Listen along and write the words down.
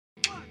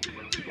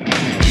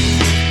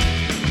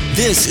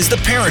This is The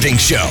Parenting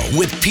Show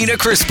with Pina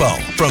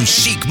Crispo from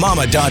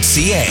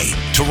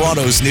chicmama.ca.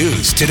 Toronto's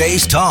news,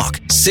 today's talk,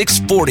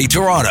 640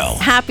 Toronto.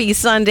 Happy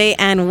Sunday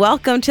and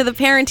welcome to The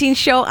Parenting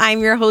Show.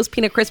 I'm your host,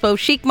 Pina Crispo,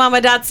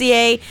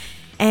 chicmama.ca.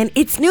 And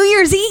it's New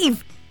Year's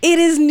Eve. It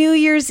is New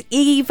Year's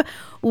Eve.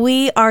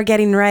 We are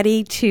getting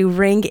ready to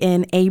ring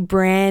in a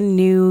brand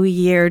new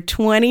year,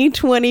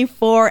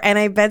 2024. And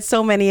I bet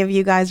so many of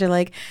you guys are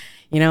like,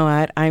 you know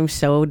what? I'm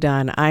so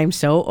done. I'm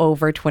so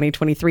over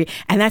 2023.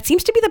 And that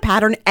seems to be the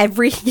pattern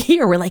every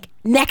year. We're like,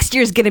 next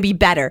year's going to be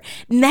better.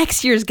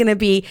 Next year's going to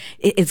be,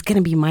 it's going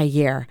to be my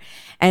year.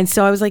 And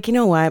so I was like, you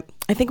know what?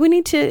 I think we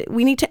need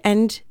to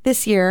end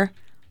this year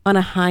on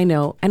a high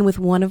note and with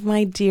one of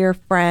my dear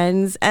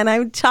friends. And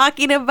I'm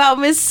talking about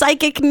Miss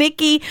Psychic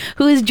Nikki,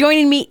 who is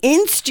joining me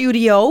in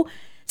studio.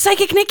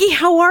 Psychic Nikki,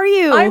 how are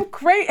you? I'm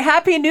great.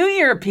 Happy New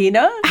Year,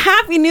 Pina.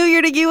 Happy New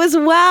Year to you as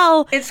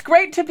well. It's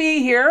great to be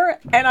here,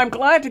 and I'm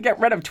glad to get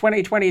rid of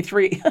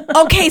 2023.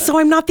 Okay, so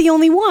I'm not the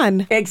only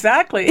one.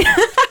 Exactly.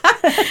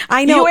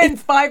 I know. You and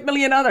 5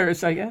 million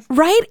others, I guess.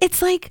 Right?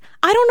 It's like,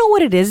 I don't know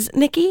what it is,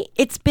 Nikki.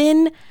 It's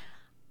been,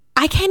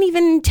 I can't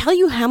even tell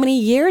you how many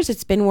years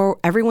it's been where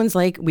everyone's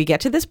like, we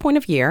get to this point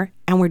of year,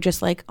 and we're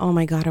just like, oh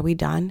my God, are we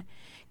done?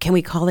 Can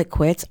we call it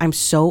quits? I'm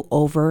so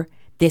over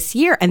this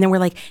year. And then we're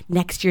like,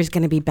 next year's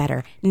going to be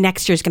better.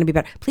 Next year's going to be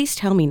better. Please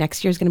tell me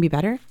next year's going to be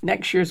better.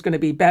 Next year's going to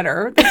be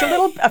better. There's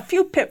a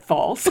few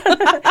pitfalls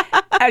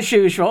as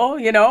usual,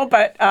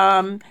 but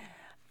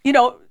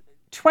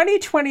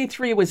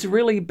 2023 was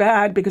really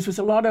bad because there was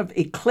a lot of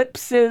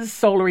eclipses,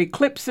 solar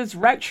eclipses,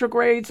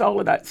 retrogrades, all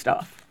of that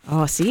stuff.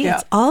 Oh, see,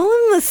 It's all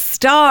in the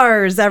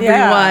stars, everyone.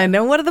 Yeah.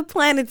 And what are the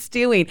planets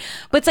doing?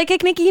 But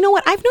Psychic Nikki, you know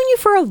what? I've known you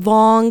for a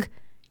long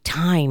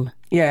time.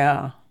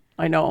 Yeah.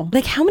 I know.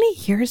 Like, how many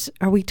years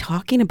are we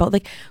talking about?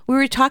 Like, we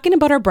were talking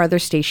about our brother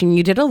station.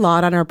 You did a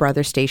lot on our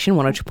brother station,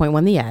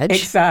 102.1 The Edge.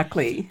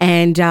 Exactly.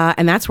 And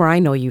that's where I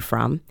know you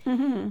from.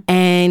 Mm-hmm.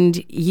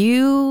 And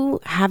you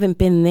haven't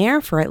been there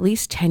for at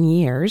least 10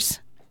 years,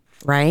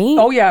 right?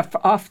 Oh, yeah.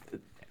 Off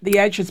The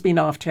Edge has been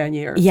off 10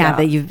 years. Yeah,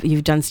 that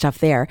you've done stuff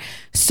there.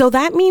 So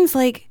that means,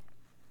 like,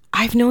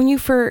 I've known you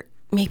for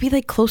maybe,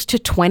 like, close to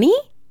 20?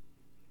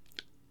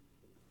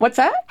 What's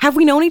that? Have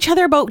we known each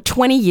other about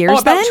 20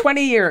 years about then?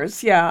 20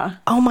 years, yeah.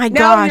 Oh my gosh.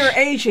 gosh. Now you're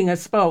aging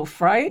us both,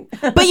 right?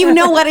 But you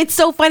know what? It's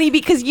so funny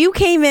because you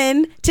came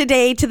in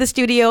today to the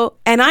studio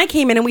and I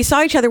came in and we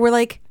saw each other. I'm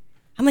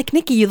like,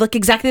 Nikki, you look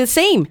exactly the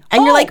same.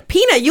 And you're like,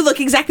 Pina, you look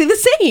exactly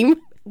the same.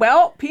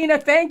 Well, Pina,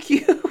 thank you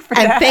for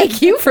that. And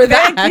thank you for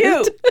that. Thank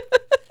you.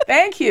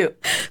 Thank you.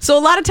 So a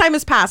lot of time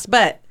has passed,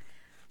 but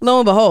lo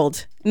and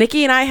behold,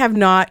 Nikki and I have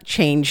not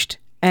changed.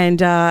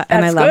 And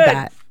I love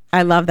that.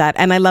 I love that.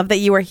 And I love that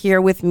you are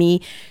here with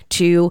me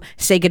to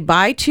say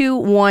goodbye to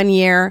 1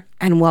 year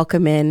and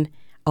welcome in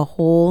a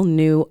whole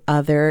new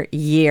other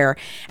year.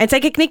 And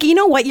Psychic Nikki, you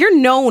know what? You're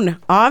known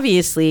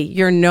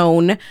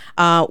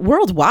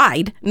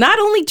worldwide, not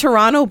only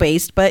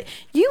Toronto-based, but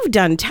you've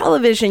done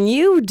television,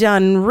 you've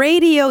done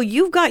radio,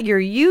 you've got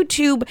your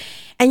YouTube,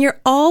 and you're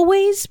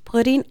always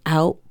putting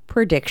out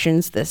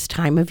predictions this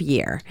time of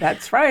year.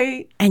 That's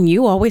right. And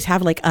you always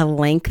have like a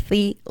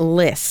lengthy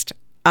list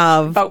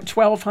of about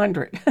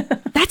 1,200.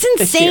 That's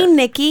insane,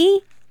 Nikki.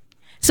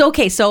 So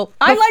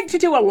I like to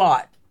do a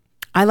lot.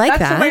 I like that.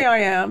 That's the way I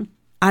am.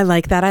 I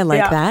like that.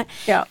 that.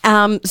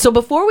 Yeah. So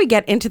before we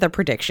get into the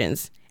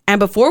predictions and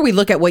before we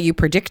look at what you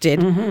predicted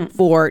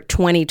for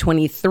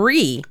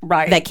 2023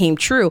 that came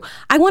true,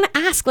 I want to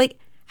ask, like,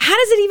 how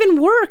does it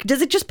even work?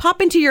 Does it just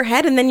pop into your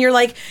head and then you're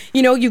like,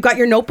 you've got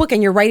your notebook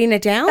and you're writing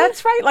it down?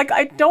 That's right. Like,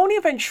 I don't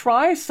even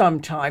try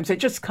sometimes. It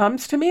just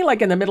comes to me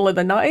like in the middle of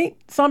the night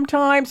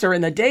sometimes or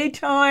in the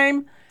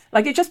daytime.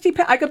 Like, it just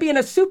depends. I could be in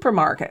a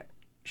supermarket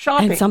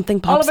shopping. And something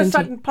pops all of a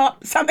sudden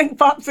something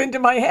pops into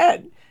my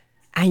head.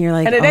 And you're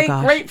like, and it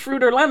ain't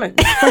grapefruit or lemon.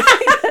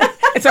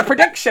 It's a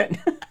prediction.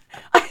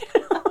 I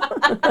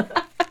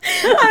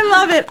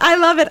love it. I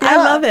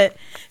love it.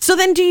 So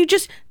then do you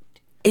just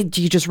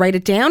write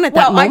it down at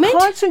that moment? I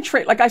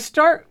concentrate. Like, I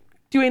start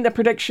doing the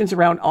predictions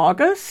around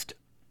August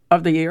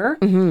of the year.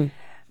 Mm-hmm.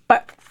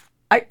 But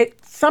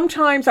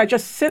sometimes I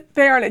just sit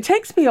there and it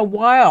takes me a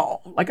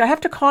while. Like, I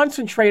have to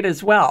concentrate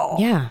as well.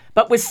 Yeah.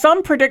 But with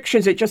some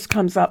predictions, it just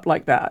comes up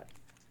like that.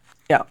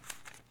 Yeah.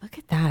 Look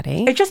at that,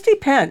 eh? It just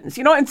depends.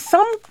 And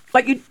some,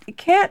 like, you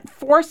can't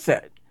force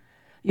it.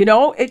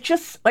 It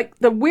just, like,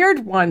 the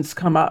weird ones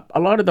come up. A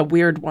lot of the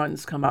weird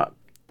ones come up.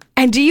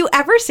 And do you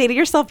ever say to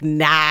yourself,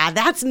 nah,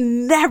 that's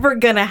never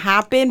going to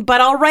happen, but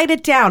I'll write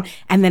it down.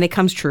 And then it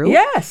comes true?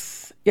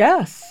 Yes.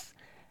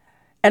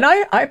 And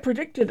I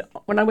predicted,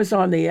 when I was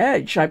on The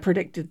Edge, I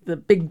predicted the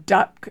big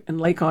duck in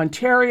Lake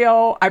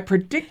Ontario. I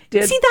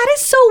predicted... See, that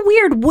is so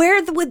weird.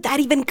 Where would that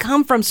even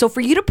come from? So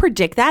for you to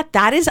predict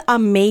that is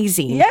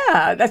amazing.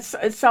 Yeah,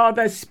 I saw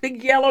this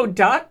big yellow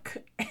duck.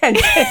 And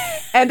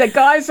the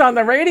guys on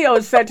the radio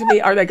said to me,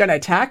 are they going to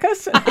attack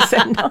us? And I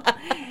said, no.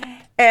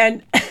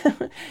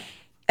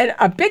 And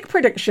a big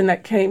prediction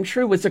that came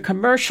true was a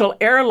commercial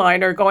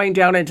airliner going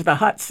down into the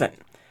Hudson.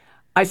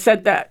 I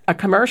said that a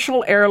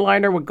commercial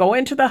airliner would go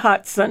into the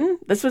Hudson.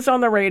 This was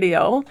on the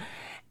radio.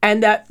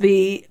 And that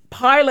the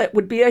pilot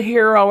would be a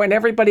hero and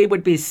everybody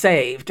would be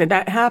saved. And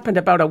that happened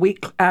about a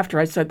week after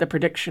I said the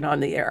prediction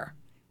on the air.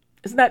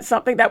 Isn't that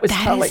something? That was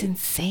Sully. That is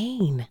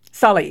insane.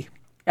 Sully.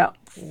 Yeah.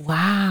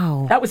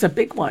 Wow. That was a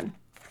big one.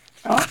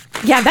 Oh.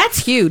 Yeah,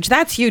 that's huge.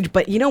 That's huge.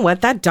 But you know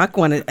what? That duck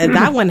one,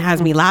 that one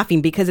has me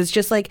laughing because it's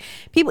just like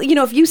people,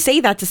 if you say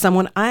that to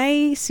someone,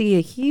 I see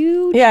a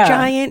huge,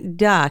 giant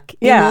duck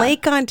in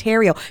Lake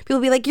Ontario. People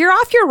will be like, you're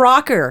off your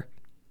rocker.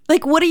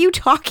 Like, what are you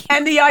talking about?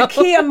 And the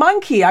IKEA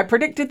monkey. I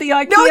predicted the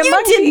IKEA monkey. No,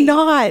 you did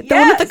not. The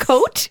one with the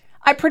coat?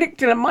 I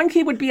predicted a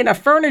monkey would be in a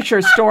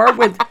furniture store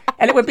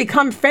and it would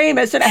become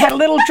famous and it had a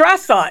little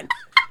dress on.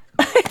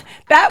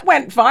 That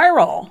went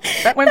viral.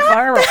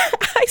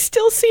 I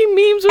still see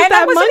memes with and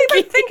that monkey. And I wasn't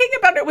even thinking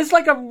about it. It was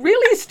like a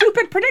really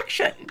stupid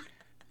prediction.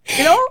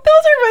 Those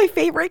are my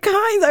favorite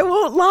kinds. I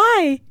won't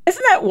lie.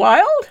 Isn't that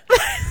wild?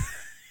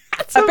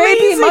 That's a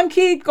amazing. Baby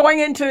monkey going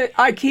into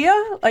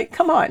IKEA? Like,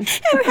 come on. And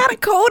it had a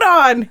coat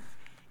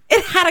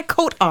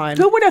on.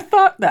 Who would have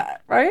thought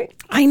that, right?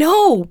 I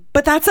know,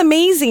 but that's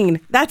amazing.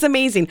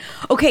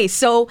 Okay,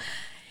 so,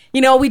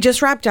 we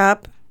just wrapped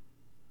up.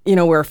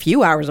 We're a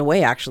few hours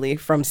away, actually,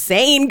 from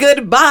saying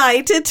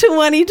goodbye to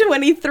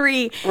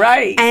 2023.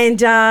 Right. And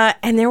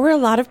there were a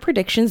lot of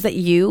predictions that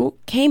you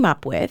came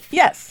up with.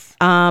 Yes.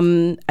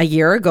 A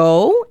year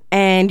ago,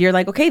 and you're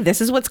like, okay,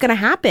 this is what's going to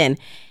happen.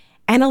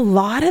 And a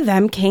lot of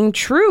them came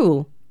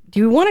true. Do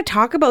you want to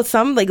talk about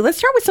some? Let's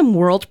start with some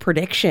world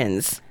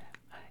predictions.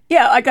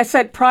 Yeah, like I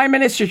said, Prime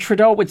Minister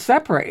Trudeau would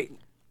separate.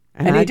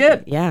 And he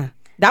did. Yeah.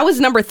 That was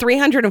number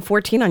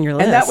 314 on your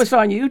list. And that was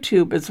on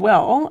YouTube as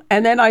well.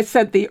 And then I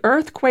said the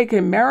earthquake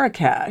in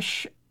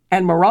Marrakesh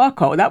and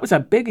Morocco, that was a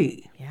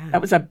biggie. Yeah.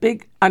 That was a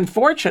big,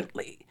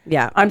 unfortunately.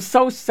 Yeah. I'm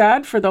so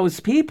sad for those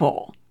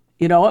people.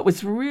 It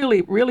was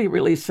really, really,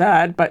 really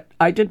sad, but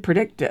I did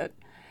predict it.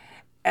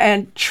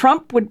 And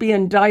Trump would be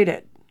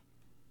indicted.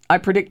 I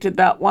predicted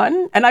that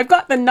one. And I've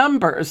got the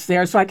numbers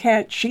there, so I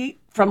can't cheat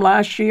from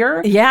last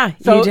year. Yeah,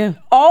 so you do.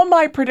 All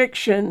my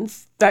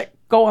predictions that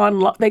go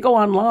on, they go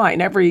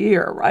online every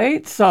year,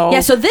 right? So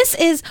so this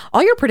is,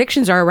 all your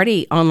predictions are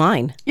already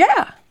online.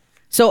 Yeah.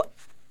 So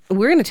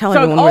we're going to tell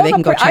everyone where they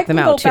can go check them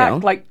out, too. I can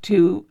go back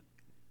to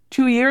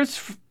 2 years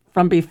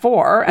from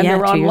before, and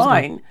they're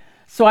online.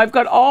 So I've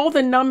got all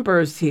the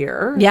numbers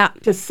here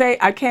to say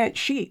I can't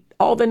cheat.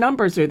 All the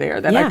numbers are there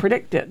that I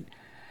predicted.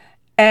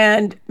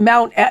 And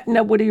Mount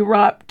Etna would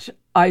erupt.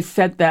 I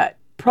said that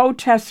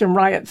protests and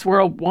riots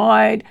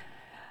worldwide.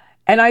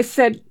 And I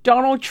said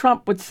Donald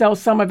Trump would sell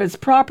some of his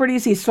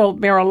properties. He sold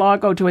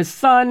Mar-a-Lago to his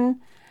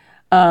son.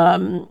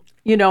 And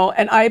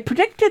I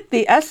predicted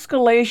the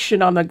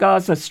escalation on the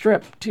Gaza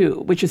Strip,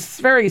 too, which is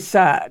very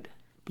sad.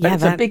 But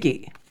it's a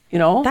biggie,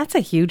 That's a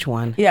huge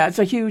one. Yeah, it's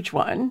a huge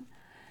one.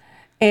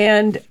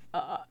 And,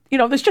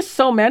 there's just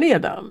so many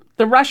of them.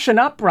 The Russian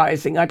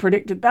uprising, I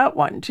predicted that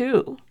one,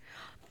 too.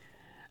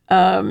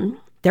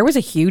 There was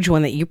a huge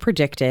one that you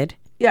predicted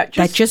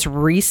that just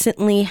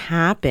recently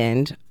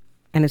happened,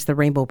 and it's the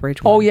Rainbow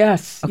Bridge one. Oh,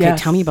 yes. Okay,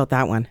 tell me about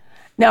that one.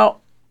 Now,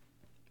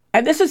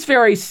 and this is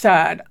very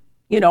sad.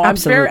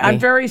 Absolutely. I'm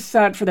very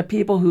sad for the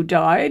people who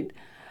died,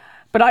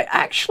 but I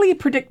actually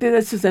predicted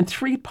this is in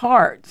 3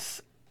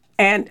 parts.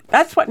 And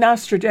that's what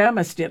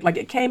Nostradamus did.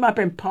 It came up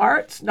in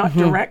parts, not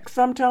direct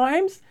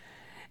sometimes.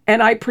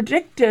 And I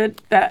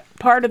predicted that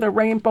part of the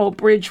Rainbow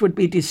Bridge would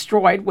be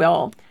destroyed.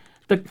 Well,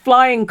 the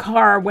flying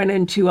car went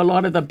into a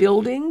lot of the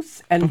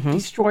buildings and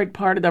destroyed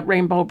part of the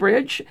Rainbow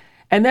Bridge.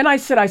 And then I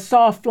said I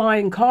saw a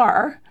flying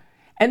car.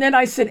 And then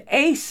I said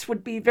ACE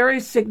would be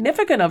very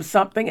significant of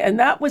something. And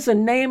that was the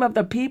name of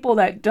the people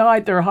that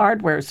died, their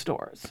hardware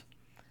stores.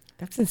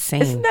 That's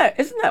insane. Isn't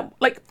that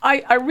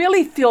I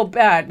really feel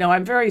bad. Now,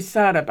 I'm very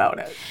sad about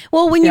it.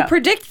 Well, when you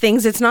predict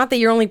things, it's not that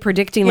you're only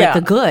predicting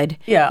the good.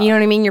 Yeah. You know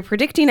what I mean? You're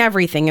predicting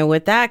everything. And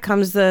with that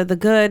comes the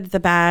good,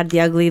 the bad, the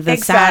ugly, the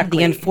sad,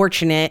 the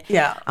unfortunate,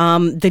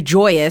 the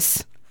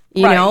joyous.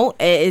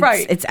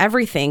 It's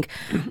everything.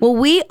 Well,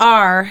 we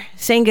are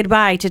saying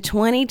goodbye to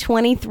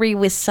 2023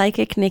 with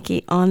Psychic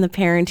Nikki on the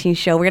Parenting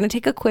Show. We're going to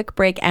take a quick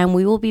break and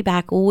we will be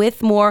back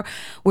with more.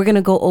 We're going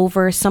to go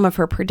over some of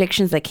her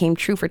predictions that came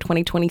true for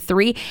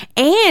 2023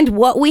 and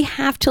what we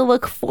have to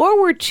look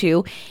forward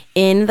to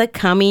in the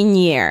coming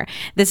year.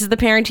 This is the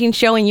Parenting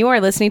Show and you are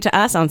listening to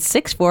us on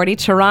 640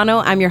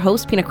 Toronto. I'm your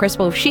host, Pina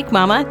Crispo of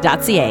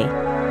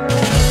chicmama.ca.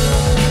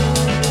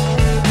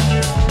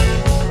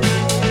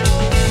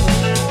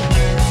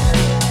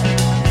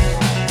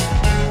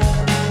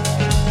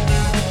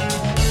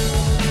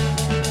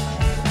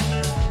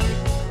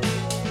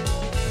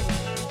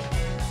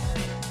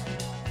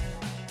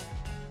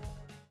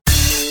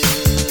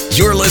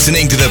 You're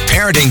listening to The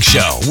Parenting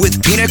Show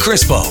with Pina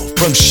Crispo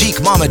from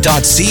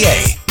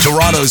chicmama.ca.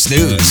 Toronto's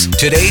news.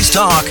 Today's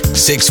talk,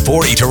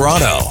 640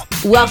 Toronto.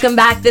 Welcome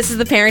back. This is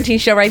The Parenting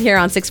Show right here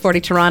on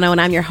 640 Toronto,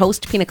 and I'm your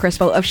host, Pina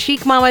Crispo of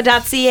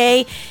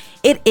chicmama.ca.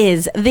 It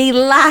is the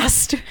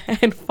last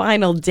and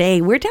final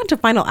day. We're down to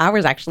final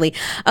hours, actually,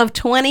 of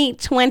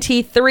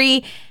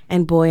 2023.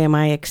 And boy, am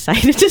I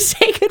excited to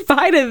say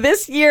goodbye to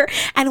this year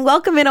and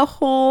welcome in a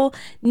whole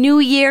new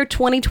year.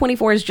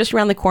 2024 is just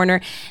around the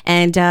corner.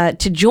 And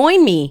to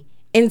join me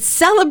in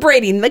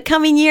celebrating the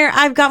coming year,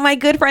 I've got my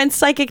good friend,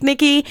 Psychic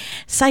Nikki.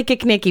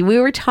 Psychic Nikki, we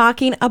were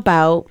talking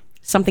about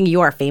something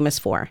you are famous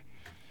for.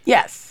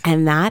 Yes.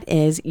 And that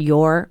is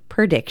your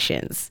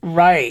predictions.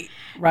 Right.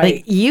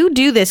 Like you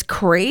do this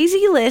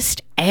crazy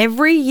list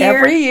every year.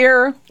 Every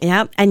year.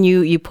 Yep. And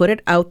you put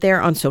it out there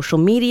on social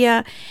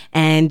media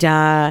and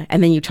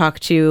then you talk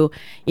to,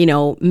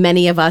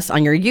 many of us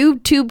on your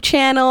YouTube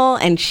channel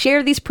and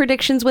share these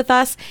predictions with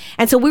us.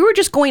 And so we were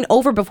just going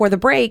over before the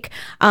break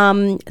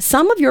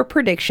some of your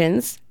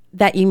predictions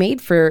that you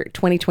made for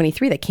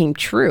 2023 that came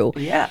true.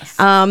 Yes.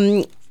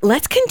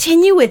 Let's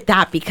continue with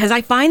that because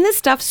I find this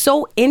stuff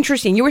so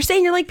interesting. You were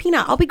saying you're like,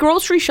 Pina, I'll be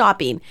grocery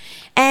shopping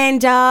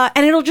and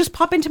it'll just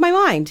pop into my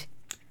mind.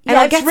 And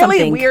I'll get it's really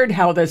something. weird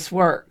how this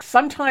works.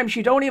 Sometimes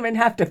you don't even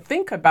have to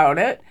think about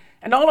it,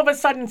 and all of a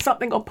sudden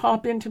something will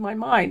pop into my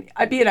mind.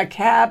 I'd be in a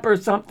cab or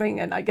something,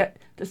 and I get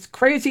this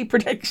crazy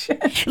prediction.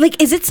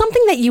 Like, is it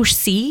something that you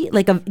see?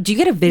 Like, do you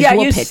get a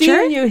visual you picture? see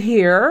and you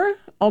hear,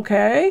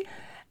 okay?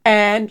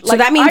 And so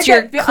that means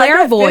you're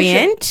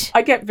clairvoyant.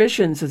 I get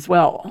visions as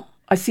well.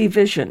 I see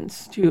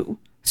visions too.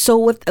 So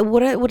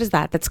what is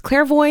that? That's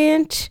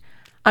clairvoyant?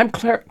 I'm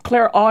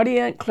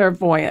clairaudient,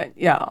 clairvoyant,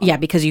 yeah. Yeah,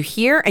 because you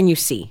hear and you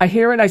see. I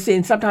hear and I see,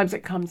 and sometimes it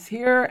comes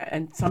here,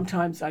 and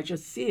sometimes I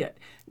just see it.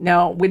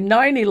 Now, with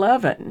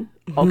 9/11,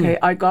 okay,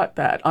 I got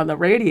that on the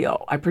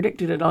radio. I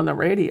predicted it on the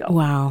radio.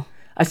 Wow.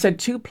 I said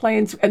 2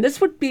 planes, and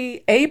this would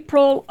be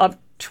April of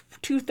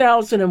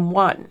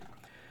 2001.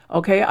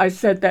 Okay, I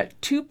said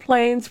that 2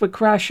 planes would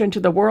crash into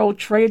the World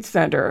Trade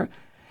Center,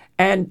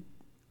 and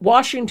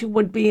Washington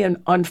would be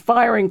on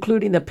fire,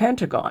 including the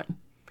Pentagon.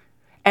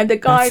 And the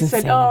guy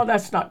said, "Oh,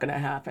 that's not going to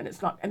happen.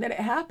 It's not." And then it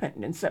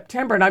happened in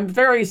September. And I'm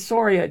very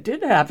sorry it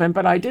did happen,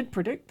 but I did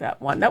predict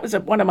that one. That was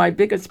one of my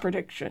biggest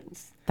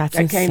predictions. That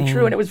came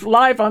true, and it was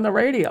live on the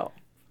radio.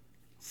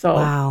 So,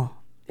 wow.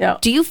 Yeah.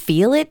 Do you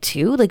feel it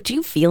too? Like, do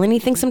you feel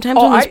anything sometimes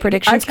when these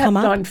predictions come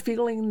up? I kept on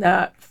feeling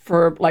that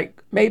for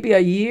like maybe a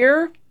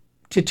year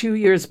to 2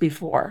 years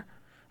before.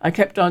 I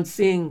kept on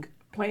seeing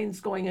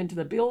planes going into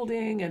the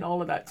building and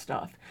all of that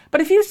stuff. But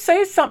if you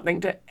say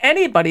something to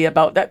anybody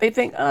about that, they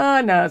think,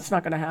 no, it's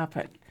not going to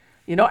happen.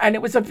 And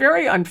it was a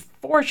very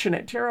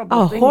unfortunate,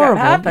 terrible thing horrible,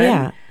 that happened.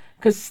 Yeah.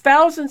 Because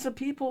thousands of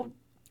people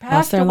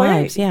passed their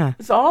away. lives, yeah. It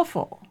was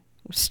awful.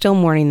 We're still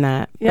mourning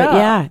that. Yeah. But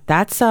yeah,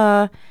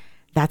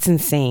 that's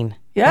insane.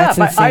 Yeah, that's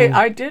but insane.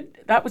 I did.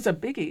 That was a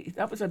biggie.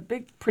 That was a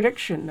big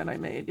prediction that I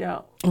made.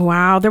 Yeah.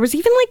 Wow. There was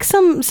even like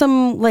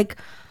some like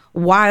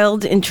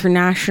wild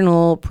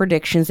international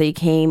predictions that you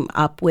came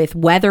up with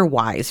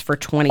weather-wise for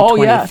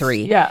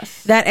 2023. Oh,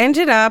 yes. That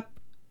ended up,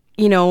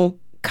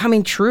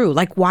 coming true.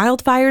 Like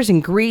wildfires in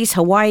Greece,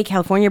 Hawaii,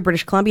 California,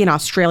 British Columbia, and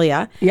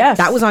Australia. Yes.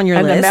 That was on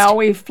your list. And the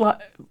Maui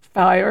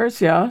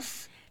fires,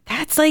 yes.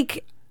 That's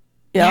like...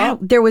 Yeah.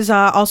 There was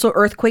also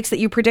earthquakes that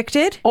you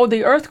predicted. Oh,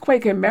 the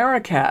earthquake in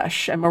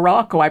Marrakesh and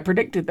Morocco, I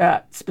predicted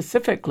that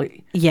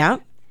specifically. Yeah.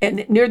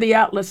 And near the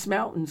Atlas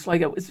Mountains,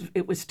 like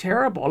it was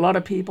terrible. A lot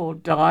of people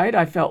died.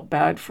 I felt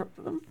bad for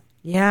them.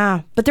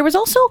 Yeah. But there was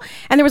also,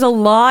 and there was a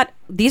lot,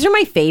 these are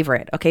my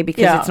favorite, okay?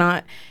 Because it's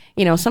not,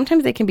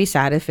 sometimes they can be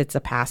sad if it's a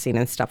passing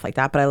and stuff like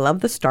that. But I love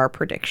the star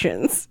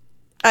predictions.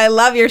 I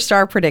love your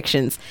star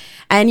predictions.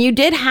 And you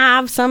did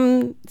have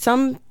some,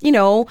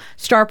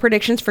 star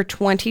predictions for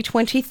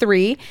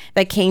 2023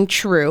 that came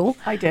true.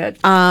 I did.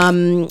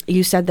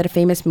 You said that a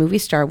famous movie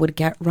star would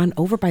get run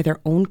over by their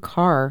own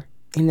car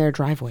in their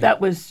driveway. That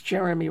was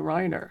Jeremy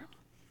Renner.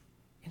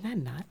 Isn't that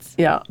nuts?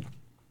 Yeah.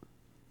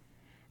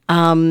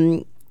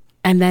 And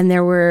then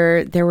there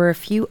were a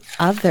few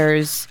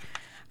others.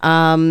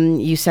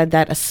 You said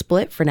that a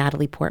split for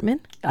Natalie Portman.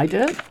 I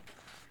did.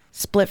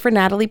 Split for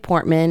Natalie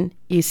Portman.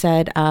 You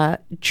said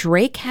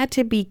Drake had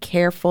to be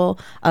careful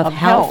of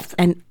health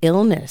and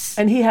illness.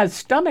 And he has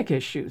stomach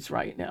issues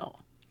right now.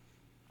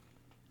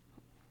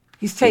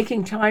 He's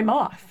taking time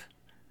off.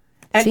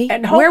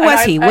 Where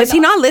was he? Was he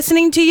not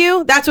listening to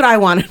you? That's what I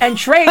wanted. And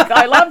Drake,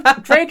 I love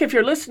Drake. If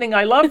you're listening,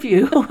 I love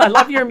you. I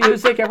love your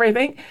music,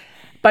 everything.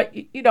 But,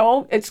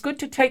 it's good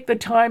to take the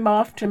time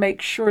off to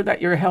make sure that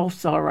your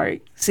health's all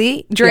right.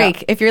 See,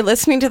 Drake, if you're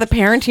listening to the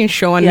parenting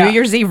show on New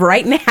Year's Eve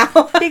right now.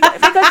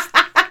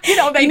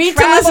 because they you need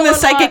to listen to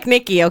Psychic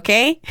Nikki,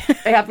 okay?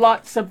 They have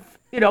lots of,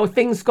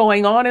 things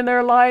going on in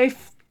their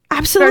life.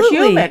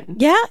 Absolutely. They're human.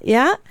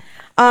 Yeah.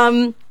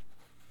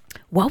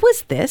 What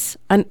was this?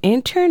 An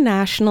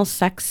international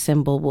sex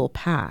symbol will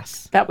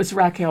pass. That was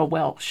Raquel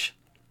Welch.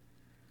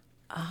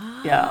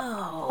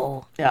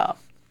 Oh. Yeah.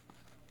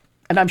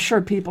 And I'm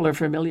sure people are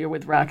familiar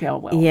with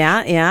Raquel Welch.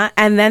 Yeah.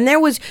 And then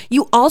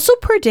you also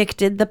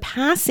predicted the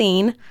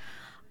passing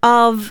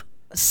of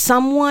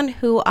someone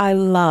who I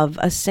love,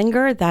 a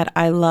singer that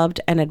I loved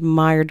and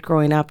admired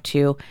growing up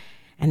to,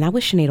 and that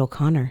was Sinead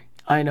O'Connor.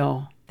 I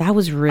know. That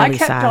was really I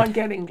kept sad. on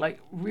getting like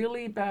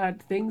really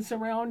bad things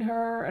around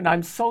her, and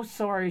I'm so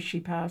sorry she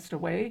passed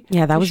away.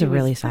 Yeah, that was She a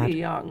really was sad. pretty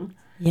young.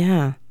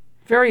 Yeah.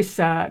 Very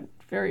sad.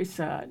 Very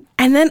sad.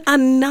 And then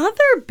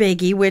another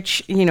biggie,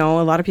 which, a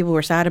lot of people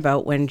were sad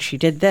about when she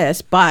did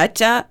this,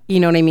 but, you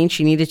know what I mean?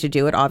 She needed to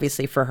do it,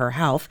 obviously, for her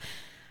health.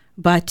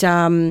 But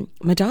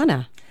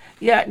Madonna.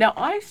 Yeah, now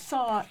I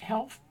saw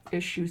health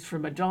issues for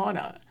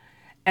Madonna,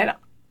 and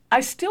I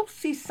still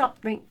see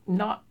something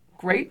not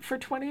great for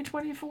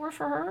 2024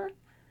 for her.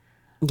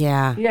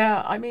 Yeah.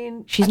 Yeah, I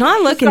mean... She's I not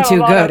think looking got a too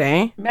lot good, of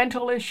eh?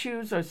 mental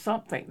issues or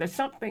something. There's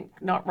something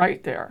not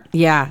right there.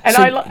 Yeah. And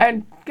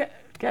So-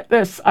 get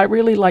this, I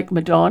really like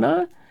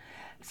Madonna,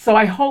 so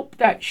I hope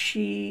that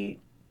she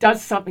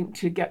does something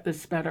to get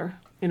this better,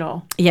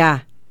 Yeah,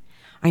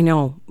 I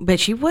know. But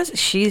she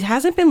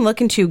hasn't been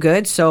looking too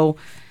good. So,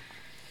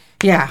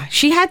 yeah,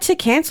 she had to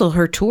cancel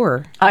her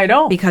tour I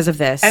know. because of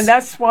this. And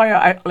that's why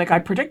I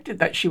predicted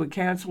that she would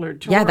cancel her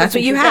tour. Yeah, that's what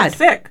and you she got had.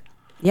 sick.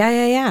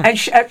 Yeah. And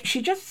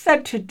she just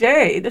said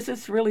today, this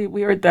is really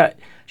weird, that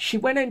she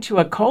went into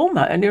a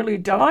coma and nearly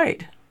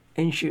died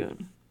in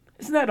June.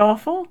 Isn't that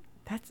awful?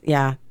 That's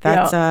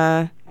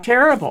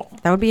Terrible.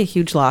 that would be a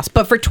huge loss.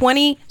 But for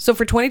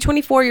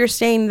 2024, you're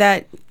saying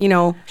that,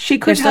 She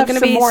could there's still have gonna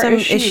some be more some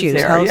issues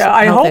there. health- Yeah,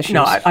 I health hope issues.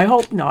 not. I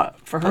hope not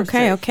for her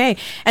sake. Okay.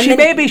 And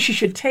Maybe she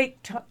should take,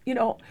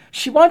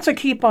 she wants to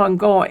keep on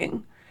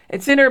going.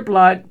 It's in her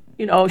blood.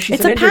 She's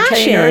It's an a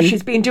entertainer. passion.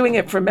 She's been doing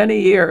it for many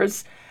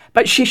years.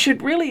 But she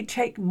should really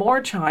take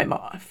more time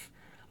off,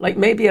 like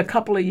maybe a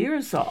couple of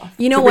years off.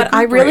 You know to what?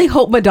 I recuperate. really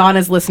hope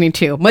Madonna's listening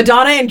too.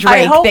 Madonna and I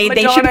Drake. hope they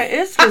Madonna should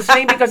is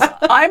listening because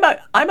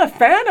I'm a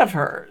fan of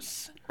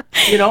hers,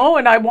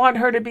 and I want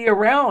her to be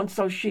around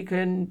so she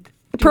can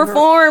do her-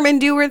 perform and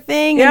do her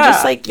thing. And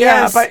just like,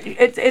 yes. but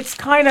it's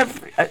kind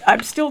of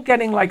I'm still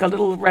getting like a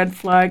little red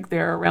flag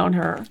there around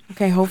her.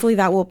 Okay, hopefully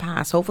that will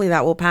pass.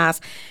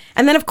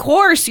 And then, of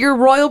course, your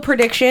royal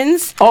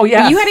predictions. Oh,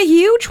 yes. You had a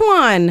huge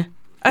one.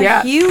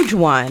 Yeah. Huge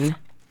one.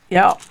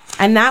 Yeah,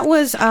 And that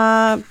was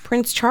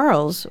Prince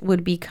Charles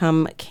would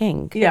become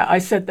king. yeah. I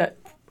said that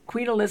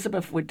Queen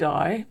Elizabeth would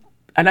die,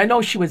 and I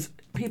know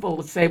people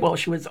would say, well,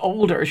 she was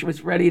older, she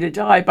was ready to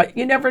die, but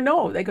you never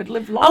know. They could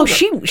live longer. Oh,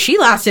 she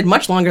lasted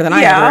much longer than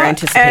I ever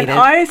anticipated. And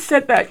I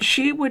said that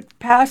she would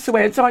pass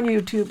away. It's on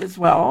YouTube as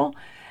well,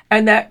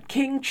 and that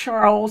King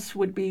Charles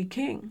would be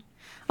king.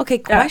 Okay,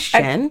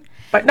 question.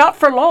 But not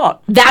for long.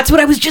 That's what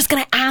I was just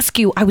going to ask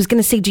you. I was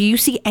going to say, do you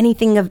see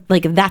anything of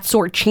like that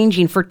sort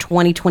changing for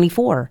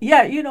 2024?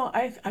 Yeah,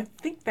 I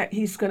think that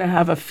he's going to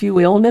have a few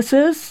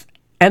illnesses,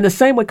 and the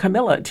same with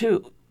Camilla,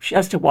 too. She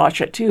has to watch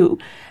it, too.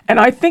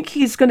 And I think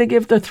he's going to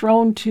give the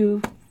throne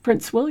to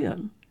Prince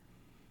William.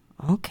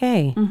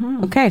 Okay.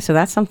 Okay, so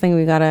that's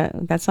something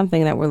that's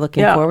something that we're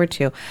looking Yeah. forward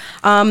to.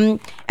 And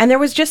there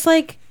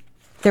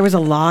was a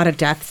lot of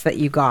deaths that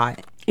you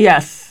got.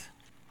 Yes.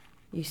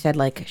 You said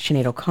like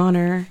Sinead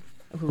O'Connor,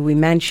 who we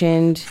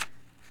mentioned,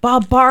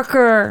 Bob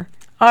Barker.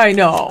 I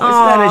know. Isn't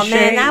that a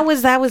shame? Man,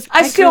 that was.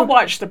 I still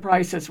watch The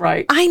Price is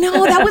Right. I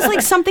know that was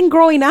like something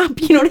growing up.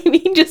 You know what I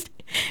mean? Just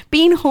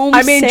being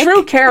homesick. I mean,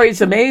 Drew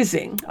Carey's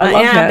amazing. I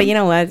love him. but you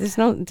know what? There's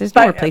no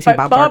replacing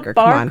Bob Barker.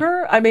 Come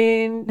on. I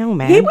mean, No,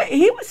 man. he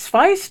was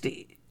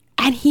feisty.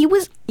 And he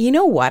was. You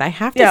know what? I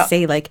have to Yeah.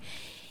 say, like,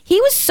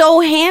 he was so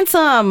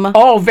handsome,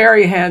 Oh,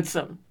 very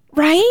handsome.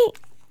 right?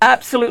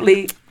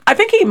 Absolutely. I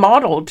think he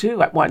modeled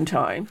too at one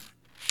time.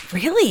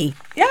 Really?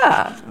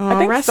 Yeah, I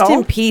think Rest so.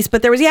 in peace.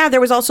 But there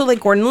was also like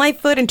Gordon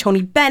Lightfoot and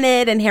Tony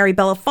Bennett and Harry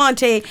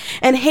Belafonte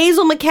and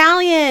Hazel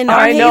McCallion.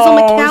 I Hazel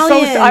know.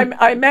 McCallion.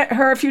 I met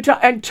her a few times,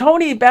 and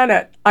Tony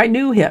Bennett. I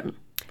knew him.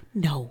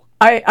 No.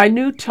 I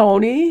knew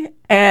Tony,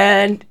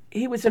 and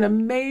he was an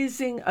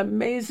amazing,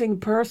 amazing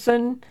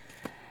person,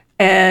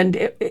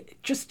 and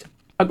just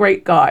a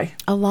great guy.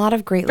 A lot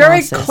of great Very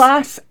losses.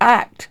 class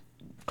act.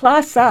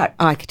 Class act.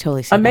 Oh, I could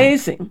totally see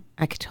Amazing.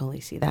 that. I could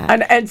totally see that.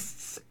 And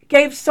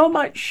gave so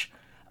much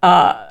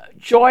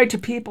joy to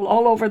people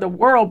all over the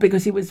world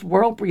because he was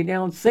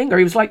world-renowned singer.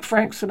 He was like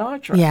Frank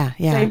Sinatra. Yeah.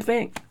 Same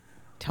thing.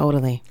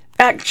 Totally.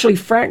 Actually,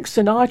 Frank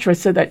Sinatra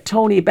said that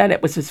Tony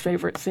Bennett was his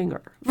favorite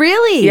singer.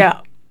 Really? Yeah.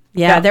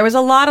 Yeah, there was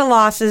a lot of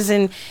losses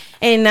in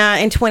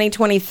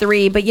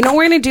 2023. But you know what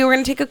we're going to do? We're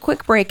going to take a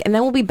quick break, and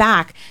then we'll be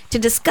back to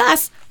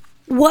discuss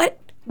what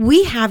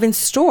we have in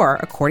store,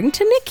 according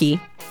to Nikki,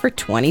 for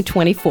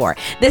 2024.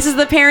 This is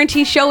The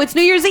Parenting Show. It's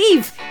New Year's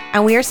Eve,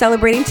 and we are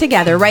celebrating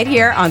together right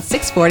here on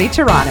 640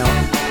 Toronto.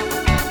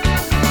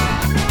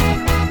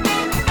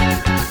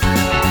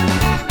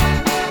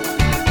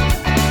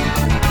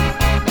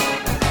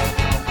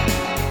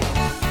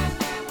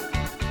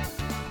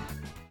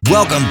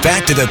 Welcome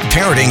back to the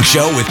Parenting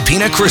Show with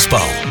Pina Crispo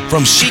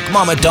from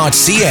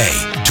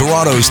chicmama.ca.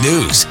 Toronto's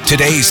news,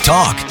 today's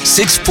talk,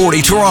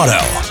 640 Toronto.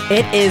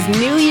 It is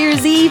New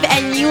Year's Eve,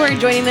 and you are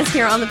joining us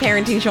here on The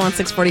Parenting Show on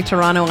 640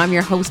 Toronto. I'm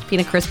your host,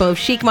 Pina Crispo of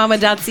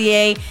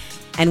chicmama.ca,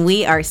 and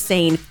we are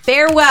saying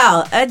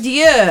farewell,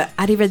 adieu,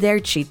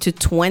 arrivederci to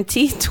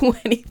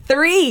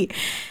 2023.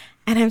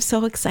 And I'm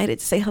so excited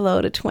to say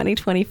hello to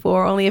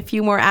 2024. Only a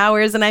few more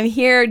hours, and I'm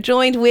here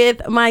joined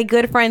with my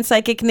good friend,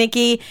 Psychic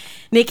Nikki.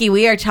 Nikki,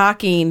 we are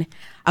talking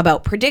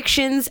about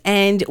predictions,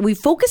 and we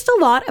focused a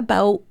lot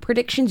about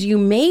predictions you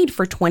made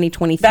for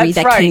 2023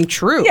 that came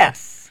true.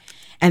 Yes.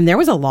 And there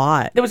was a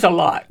lot. There was a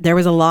lot. There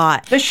was a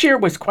lot. This year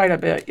was quite a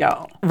bit,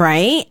 y'all.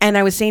 Right? And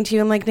I was saying to you,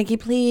 I'm like, Nikki,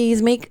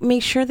 please make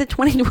sure that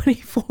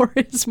 2024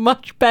 is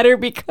much better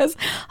because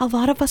a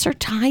lot of us are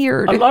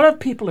tired. A lot of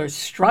people are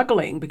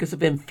struggling because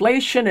of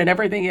inflation and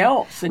everything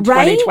else in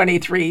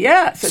 2023.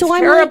 Yes, it's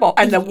terrible.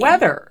 And the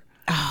weather.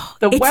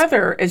 The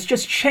weather is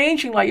just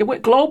changing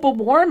like global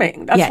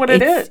warming. That's what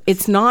it is.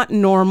 It's not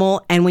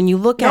normal. And when you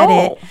look at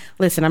it,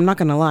 listen, I'm not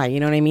going to lie.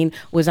 You know what I mean?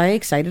 Was I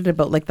excited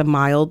about like the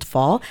mild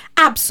fall?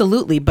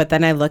 Absolutely. But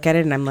then I look at it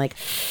and I'm like,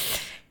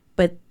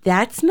 but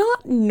that's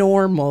not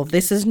normal.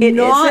 This is not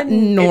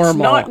normal. It's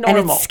not normal.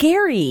 And it's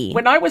scary.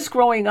 When I was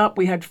growing up,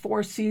 we had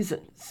 4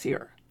 seasons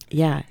here.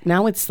 Yeah.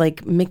 Now it's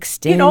like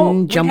mixed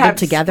in, jumbled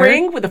together.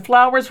 Spring, where the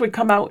flowers would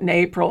come out in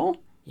April.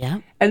 Yeah.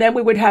 And then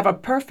we would have a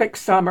perfect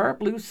summer,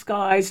 blue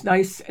skies,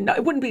 nice. And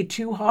it wouldn't be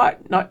too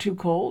hot, not too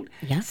cold.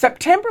 Yeah.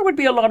 September would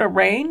be a lot of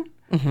rain,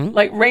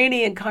 like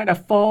rainy and kind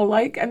of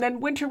fall-like. And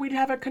then winter, we'd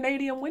have a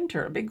Canadian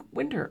winter, a big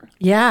winter.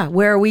 Yeah,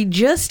 where we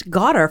just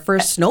got our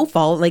first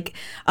snowfall like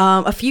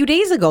a few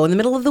days ago in the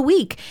middle of the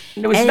week.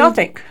 And there was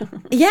nothing.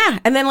 Yeah,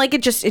 and then like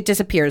it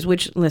disappears,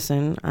 which,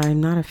 listen,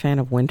 I'm not a fan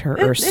of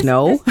winter or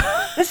snow.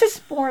 This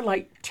is more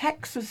like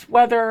Texas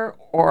weather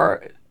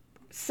or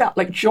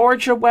like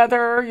Georgia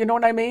weather, you know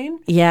what I mean?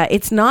 Yeah,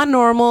 it's not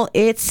normal.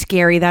 It's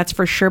scary, that's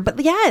for sure. But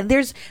yeah,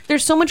 there's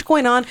so much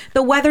going on.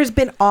 The weather's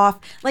been off.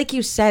 Like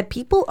you said,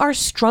 people are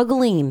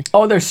struggling.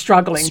 Oh, they're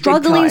struggling.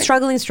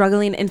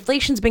 Struggling.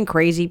 Inflation's been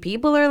crazy.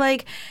 People are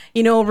like,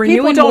 renewing mortgages.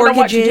 People don't know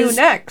what to do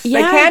next.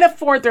 Yeah. They can't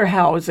afford their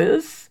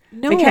houses.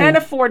 No. They can't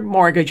afford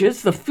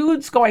mortgages. The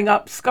food's going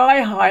up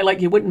sky high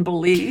like you wouldn't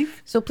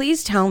believe. So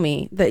please tell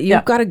me that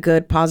you've got a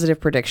good positive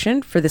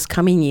prediction for this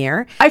coming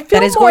year I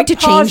feel that is more going to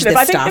change positive.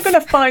 this stuff. I think they're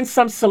going to find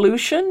some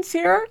solutions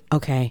here.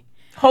 Okay.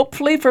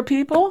 Hopefully for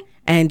people.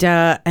 And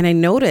I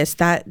noticed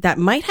that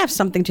might have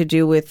something to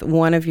do with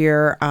one of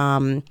your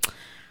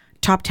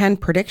top 10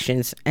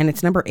 predictions, and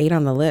it's number 8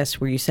 on the list,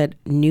 where you said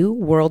new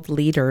world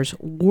leaders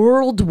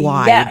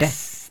worldwide.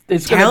 Yes.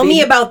 Tell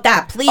me about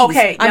that, please.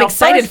 Okay, I'm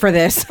excited for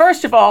this.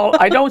 First of all,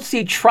 I don't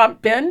see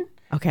Trump in.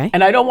 Okay.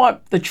 And I don't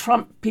want the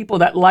Trump people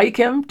that like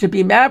him to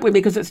be mad with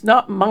me because it's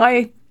not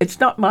my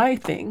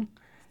thing.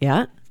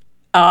 Yeah.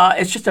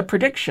 It's just a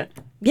prediction.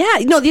 Yeah.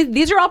 No,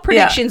 these are all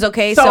predictions. Yeah.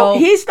 Okay. So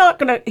he's not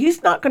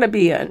gonna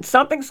be in.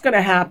 Something's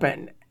gonna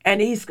happen,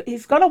 and he's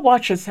gonna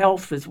watch his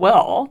health as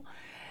well.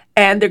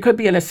 And there could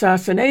be an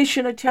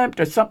assassination attempt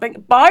or something.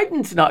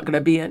 Biden's not going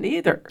to be in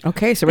either.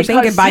 Okay, so we're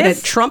saying goodbye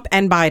to Trump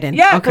and Biden.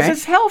 Yeah, because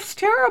his health's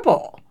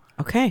terrible.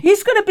 Okay.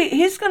 He's not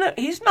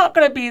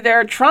going to be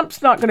there.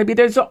 Trump's not going to be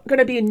there. There's going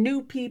to be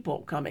new people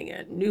coming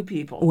in, new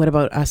people. What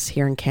about us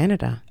here in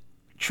Canada?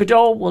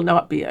 Trudeau will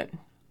not be in.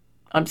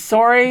 I'm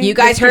sorry. You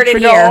guys heard it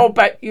Trudeau, here.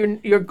 But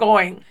you're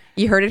going.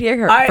 You heard it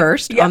here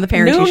first on the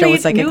Parenting Show with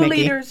Psychic New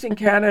Nikki. leaders in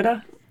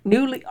Canada.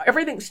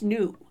 Everything's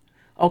new.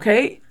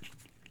 Okay?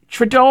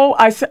 Trudeau,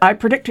 I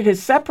predicted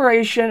his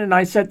separation, and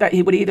I said that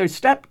he would either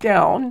step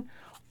down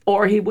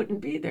or he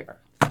wouldn't be there.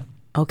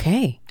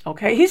 Okay.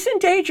 Okay, he's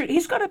endangered.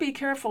 He's got to be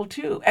careful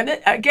too. And then,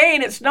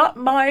 again, it's not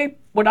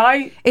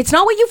It's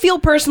not what you feel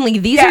personally.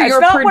 These are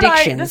your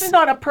predictions. This is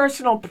not a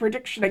personal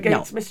prediction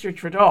against Mr.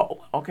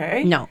 Trudeau.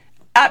 Okay. No.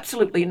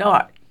 Absolutely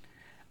not.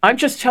 I'm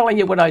just telling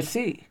you what I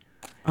see.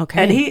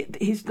 Okay. And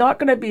he's not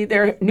going to be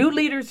there. New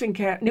leadership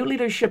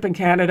in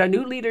Canada,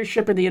 new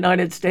leadership in the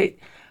United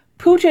States.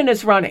 Putin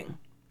is running.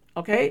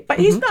 Okay, but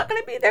he's not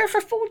going to be there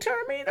for full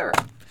term either.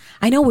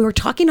 I know, we were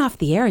talking off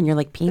the air, and you're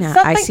like, Pina,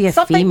 I see a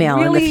female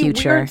really in the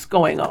future. Weird's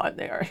going on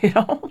there,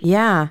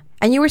 Yeah,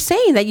 and you were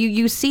saying that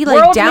you see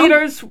like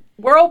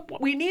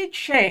we need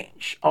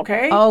change.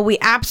 Okay. Oh, we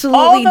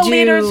absolutely do. All the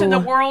leaders in the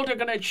world are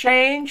going to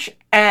change,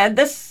 and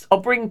this will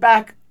bring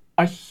back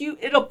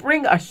it'll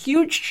bring a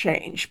huge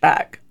change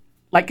back,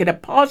 like in a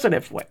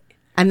positive way.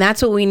 And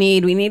that's what we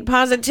need. We need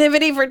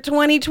positivity for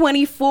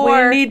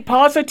 2024. We need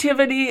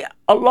positivity.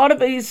 A lot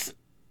of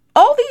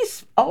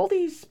all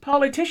these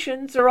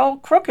politicians are all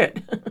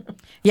crooked.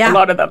 Yeah. A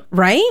lot of them.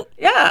 Right?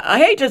 Yeah. I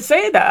hate to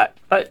say that,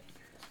 but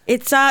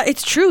it's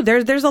true.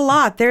 There's a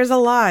lot. There's a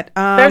lot.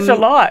 There's a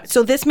lot.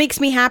 So this makes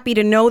me happy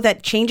to know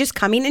that change is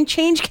coming, and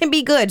change can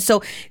be good.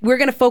 So we are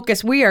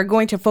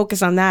going to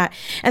focus on that.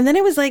 And then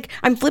it was like,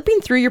 I'm flipping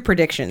through your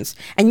predictions,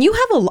 and you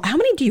have how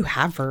many do you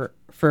have for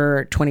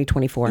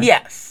 2024?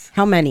 Yes.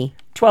 How many?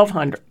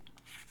 1,200.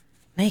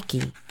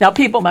 Nikki. Now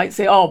people might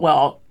say, oh,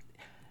 well,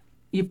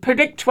 you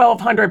predict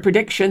 1,200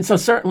 predictions, so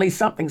certainly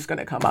something's going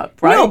to come up,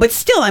 right? No, but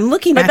still, I'm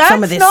looking at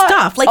some of this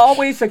stuff. Like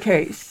always the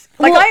case.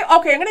 I'm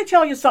going to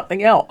tell you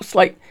something else.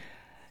 Like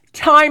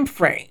time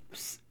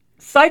frames.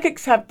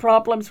 Psychics have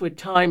problems with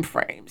time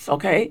frames.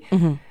 Okay.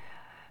 Mm-hmm.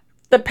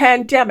 The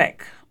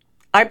pandemic.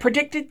 I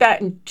predicted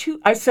that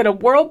I said a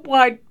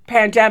worldwide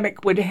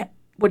pandemic would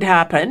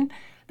happen.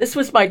 This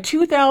was my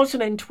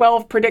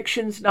 2012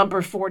 predictions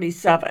number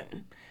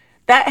 47.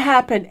 That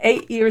happened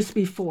 8 years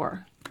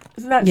before.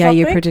 Isn't that Yeah, something?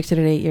 you predicted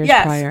it 8 years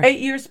yes, prior. 8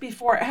 years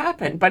before it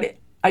happened, but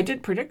I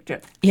did predict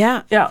it.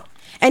 Yeah. Yeah.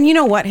 And you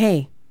know what?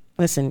 Hey,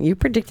 listen, you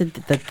predicted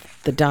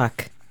the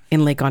duck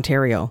in Lake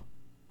Ontario.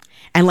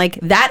 And like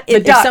that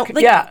is duck, so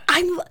like yeah.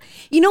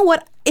 you know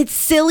what? It's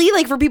silly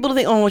like for people to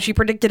think, oh, she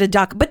predicted a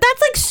duck. But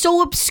that's like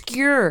so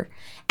obscure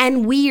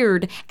and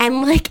weird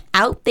and like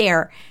out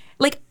there.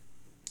 Like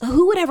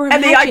who would ever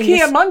And the imagine IKEA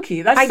this?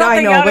 monkey. That's I know,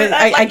 something I know, out but of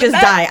that. I just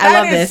that, die. I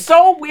love That is this.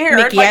 so weird.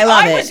 Nikki, Like, I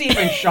love it. was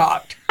even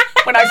shocked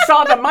when I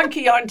saw the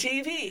monkey on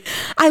TV.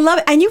 I love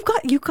it. And you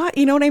got,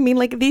 you know what I mean?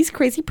 Like these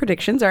crazy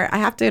predictions are, I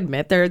have to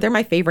admit, they're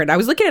my favorite. I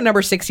was looking at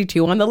number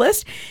 62 on the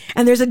list,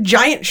 and there's a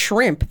giant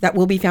shrimp that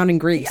will be found in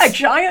Greece. A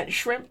giant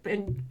shrimp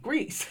in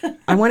Greece.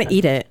 I want to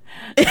eat it.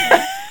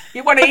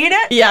 You want to eat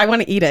it? Yeah, I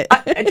want to eat it.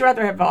 I'd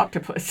rather have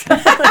octopus.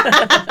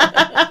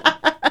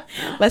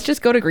 Let's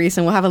just go to Greece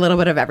and we'll have a little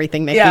bit of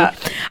everything, Nikki. Yeah.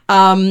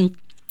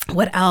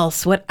 What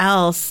else? What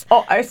else?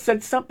 Oh, I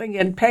said something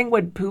in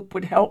penguin poop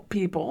would help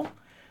people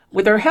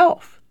with their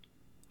health.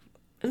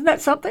 Isn't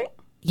that something?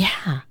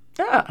 Yeah,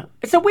 Yeah.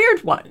 It's a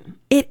weird one.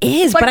 it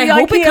is, like but I the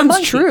hope it IKEA comes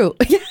monkey. true.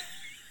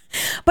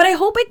 But I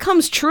hope it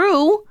comes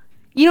true.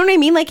 You know what I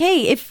mean? Like,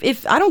 hey,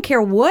 if I don't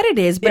care what it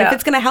is, but if Yeah.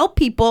 it's going to help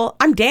people,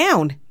 I'm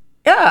down.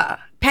 Yeah.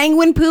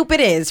 Penguin poop it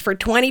is for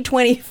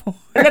 2024.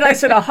 And then I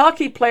said a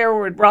hockey player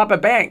would rob a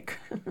bank.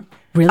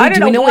 Really? I don't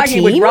Do we know know why a he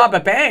would team? rob a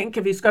bank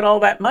if he's got all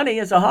that money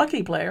as a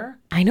hockey player.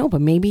 I know,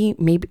 but maybe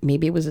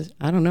it was.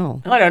 I don't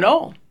know. I don't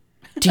know.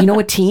 Do you know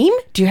a team?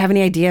 Do you have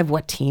any idea of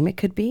what team it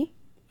could be?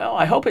 Well,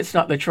 I hope it's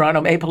not the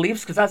Toronto Maple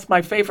Leafs because that's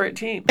my favorite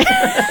team.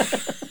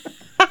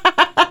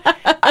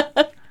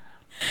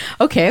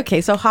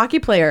 Okay. So hockey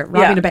player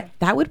robbing Yeah. a bank.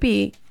 That would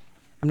be.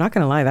 I'm not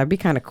gonna lie. That'd be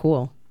kind of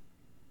cool.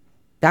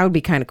 That would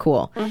be kind of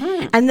cool.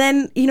 Mm-hmm. And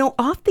then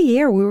off the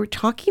air, we were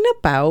talking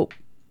about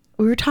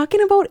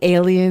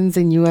aliens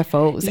and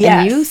UFOs, Yes.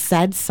 and you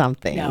said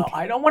something. Now,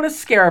 I don't want to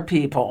scare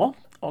people,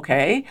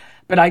 okay?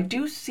 But I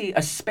do see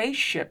a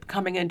spaceship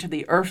coming into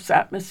the Earth's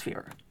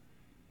atmosphere.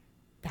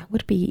 That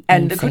would be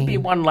And insane. there could be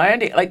one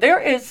landing. Like there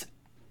is,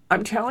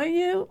 I'm telling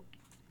you,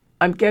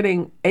 I'm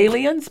getting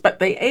aliens, but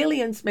the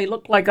aliens may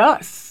look like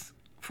us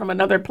from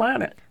another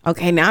planet.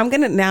 Okay, now I'm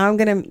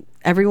gonna.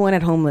 Everyone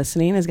at home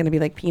listening is gonna be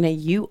like, Pina,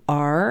 you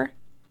are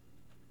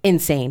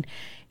insane.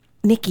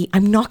 Nikki,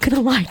 I'm not gonna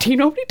lie. Do you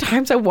know how many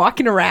times I'm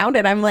walking around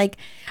and I'm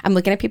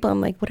looking at people.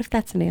 I'm like, what if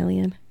that's an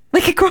alien?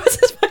 Like it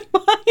crosses my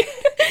mind.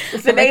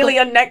 There's an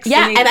alien next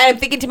Yeah, to you. and I'm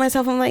thinking to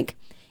myself, I'm like,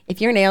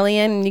 if you're an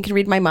alien and you can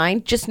read my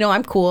mind, just know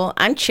I'm cool.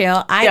 I'm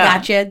chill. I Yeah.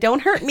 got you.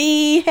 Don't hurt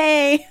me.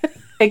 Hey.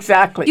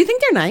 Exactly. Do you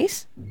think they're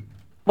nice?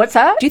 What's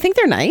that? Do you think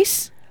they're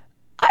nice?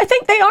 I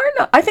think they are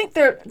not. I think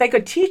they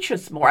could teach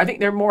us more. I think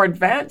they're more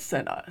advanced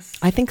than us.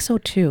 I think so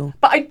too.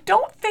 But I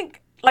don't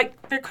think,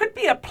 like, there could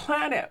be a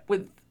planet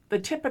with the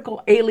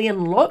typical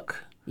alien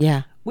look.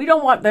 Yeah. We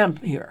don't want them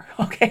here,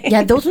 okay?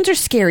 Yeah, those ones are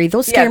scary.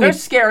 Those Yeah, scare they're me.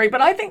 scary,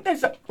 but I think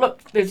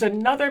there's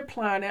another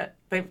planet.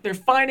 They're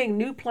finding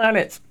new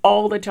planets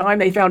all the time.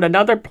 They found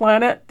another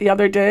planet the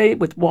other day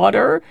with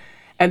water,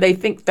 and they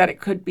think that it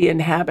could be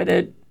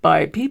inhabited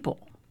by people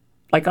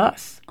like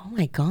us. Oh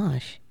my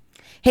gosh.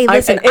 Hey,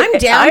 listen, I'm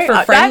down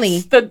for friendly.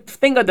 That's the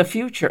thing of the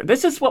future.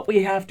 This is what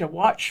we have to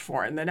watch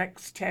for in the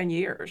next 10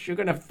 years. You're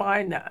going to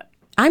find that.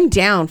 I'm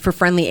down for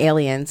friendly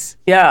aliens.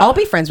 Yeah. I'll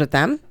be friends with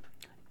them.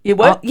 You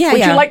would? Yeah, Would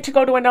yeah. you like to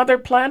go to another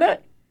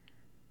planet?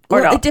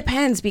 Or Well, no? it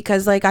depends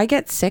because like I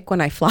get sick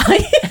when I fly.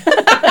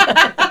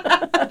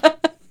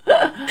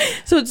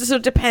 so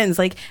it depends.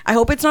 Like I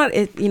hope it's not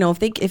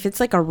if it's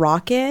like a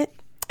rocket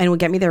and it would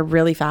get me there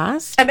really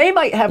fast. And they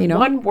might have know?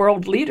 one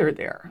world leader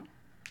there.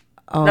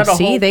 Oh, not a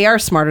see, whole- they are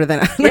smarter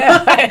than us.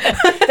 Yeah.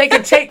 They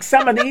could take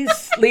some of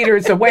these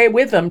leaders away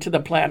with them to the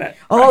planet.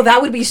 Oh,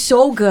 that would be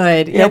so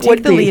good. Yeah, It take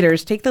would the be.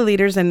 leaders. Take the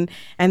leaders and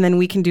then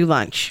we can do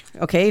lunch.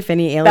 Okay, if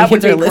any That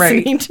would aliens be are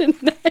great. listening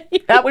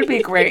tonight. That would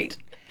be great.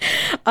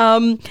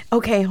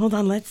 Okay, hold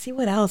on. Let's see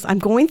what else. I'm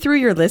going through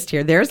your list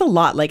here. There's a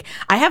lot. Like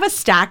I have a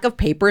stack of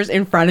papers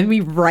in front of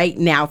me right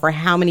now for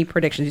how many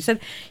predictions. You said,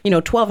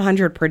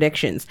 1,200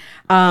 predictions.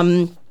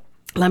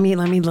 Let me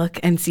look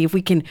and see if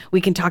we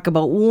can talk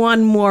about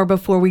one more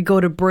before we go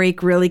to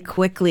break really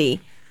quickly.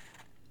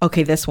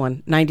 Okay, this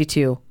one,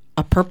 92.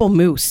 A purple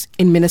moose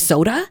in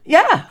Minnesota?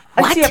 Yeah.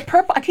 I What? see a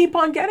purple. I keep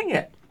on getting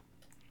it.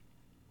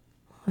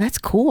 That's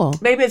cool.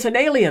 Maybe it's an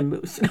alien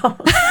moose. No.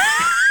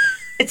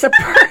 It's a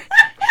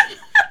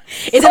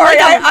Is Sorry, it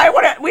like I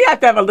want to. We have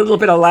to have a little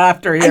bit of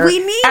laughter here. We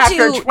need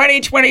after to.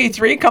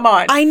 2023. Come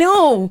on. I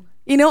know.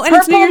 And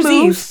it's New Purple Year's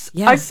moose. Eve.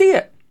 Yeah. I see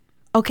it.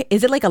 Okay,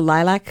 is it like a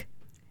lilac?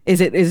 Is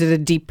it a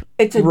deep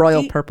It's a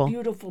royal deep, purple?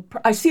 beautiful.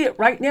 I see it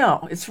right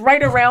now. It's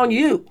right around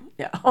you.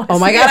 Yeah. Oh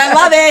my God, I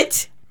love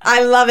it.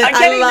 I love it. I'm I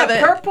getting love the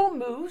it. purple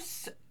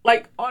moose.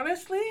 Like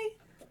honestly,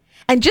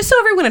 And just so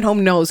everyone at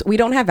home knows, we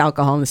don't have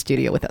alcohol in the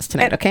studio with us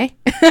tonight, okay?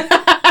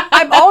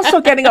 I'm also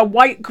getting a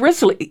white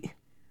grizzly,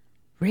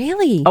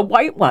 Really? a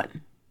white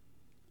one.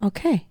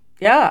 Okay.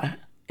 Yeah,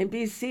 in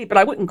BC, but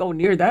I wouldn't go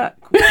near that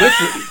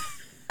grizzly.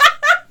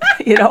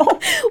 you know?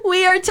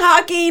 We are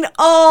talking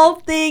all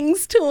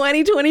things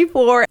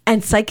 2024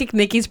 and Psychic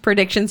Nikki's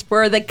predictions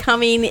for the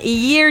coming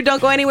year.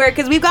 Don't go anywhere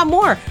because we've got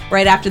more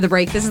right after the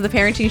break. This is the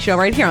Parenting Show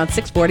right here on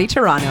 640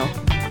 Toronto.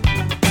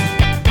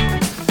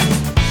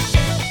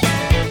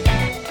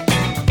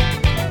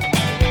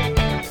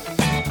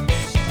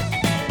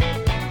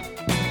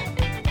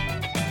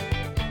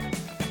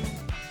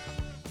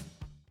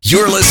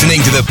 You're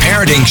listening to The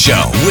Parenting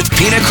Show with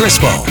Pina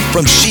Crispo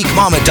from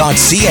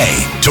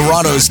chicmama.ca.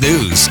 Toronto's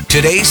news.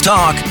 Today's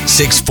talk,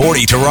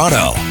 640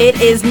 Toronto. It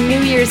is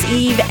New Year's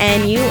Eve,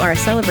 and you are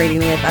celebrating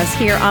with us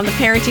here on The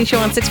Parenting Show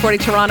on 640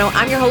 Toronto.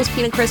 I'm your host,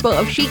 Pina Crispo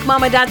of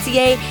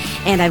chicmama.ca,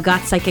 and I've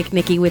got Psychic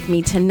Nikki with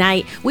me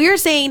tonight. We are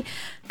saying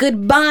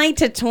goodbye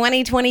to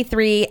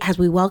 2023 as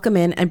we welcome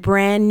in a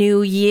brand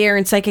new year.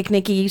 And Psychic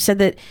Nikki, you said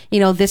that,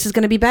 this is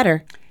going to be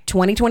better.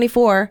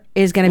 2024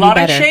 is going to be better.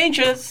 A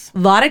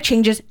lot of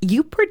changes.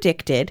 You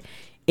predicted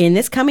in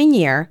this coming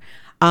year,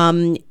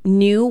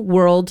 new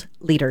world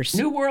leaders.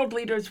 New world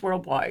leaders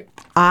worldwide.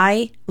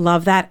 I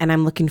love that, and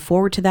I'm looking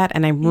forward to that,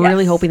 and I'm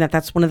really hoping that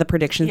that's one of the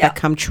predictions that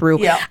come true.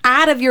 Yeah.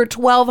 Out of your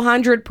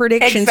 1,200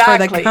 predictions for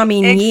the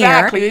coming year.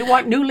 Exactly. We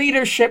want new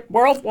leadership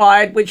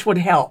worldwide, which would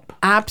help.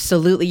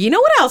 Absolutely. You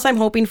know what else I'm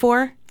hoping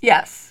for?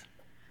 Yes.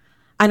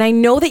 And I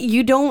know that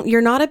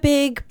you're not a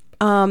big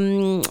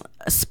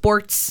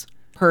sports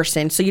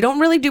person, so you don't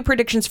really do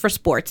predictions for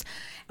sports,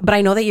 but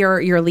I know that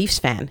you're a Leafs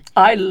fan.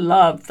 I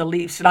love the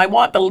Leafs, and I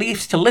want the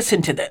Leafs to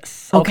listen to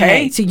this.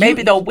 Okay, so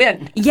maybe they'll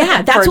win.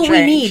 Yeah, that's what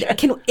we need.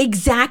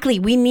 Exactly,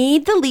 we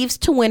need the Leafs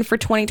to win for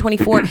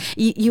 2024.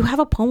 You have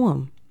a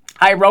poem.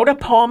 I wrote a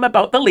poem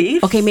about the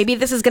Leafs. Okay, maybe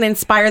this is going to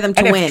inspire them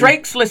to win. And if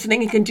Drake's listening,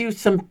 he can do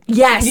some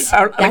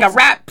like a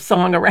rap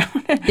song around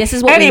it. This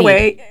is what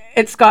anyway, we need.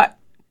 It's got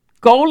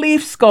go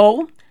Leafs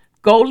go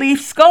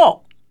Leafs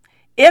go.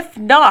 If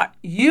not,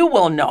 you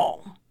will know.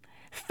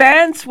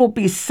 Fans will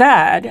be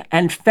sad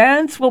and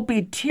fans will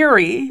be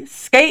teary.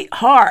 Skate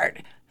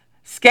hard,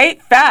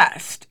 skate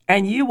fast,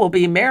 and you will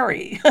be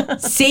merry.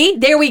 See,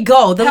 there we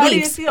go. The How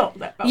Leafs. do you feel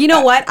about You know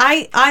that?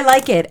 what? I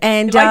like it.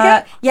 And You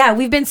like it? yeah,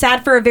 we've been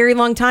sad for a very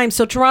long time.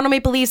 So Toronto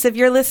Maple Leafs, if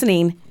you're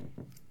listening.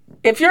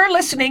 If you're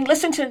listening,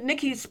 listen to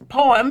Nikki's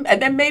poem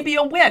and then maybe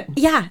you'll win.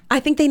 Yeah, I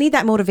think they need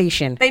that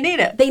motivation. They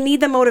need it. They need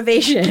the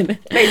motivation.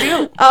 They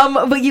do.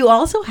 But you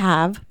also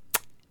have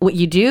what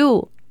you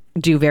do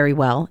very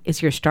well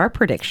is your star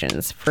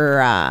predictions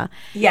for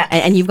Yes.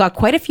 and you've got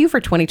quite a few for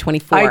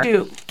 2024. I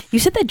do. You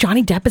said that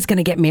Johnny Depp is going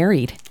to get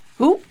married.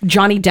 Who?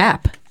 Johnny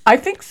Depp. I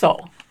think so.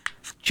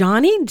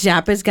 Johnny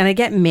Depp is going to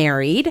get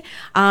married.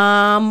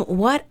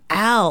 What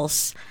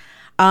else?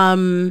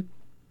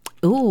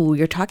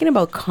 You're talking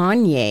about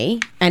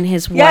Kanye and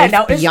his wife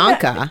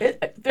Bianca.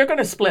 They're going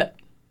to split.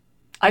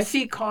 I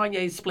see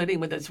Kanye splitting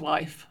with his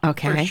wife.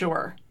 Okay. For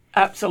sure.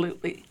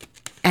 Absolutely.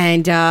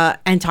 And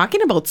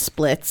talking about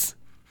splits,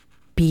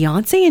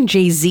 Beyonce and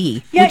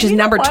Jay-Z, Yeah, which is you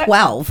know number what?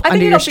 12 I think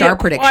under your it'll star be a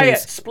predictions. Quiet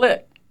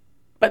split,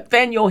 but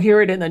then you'll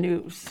hear it in the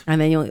news. And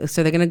then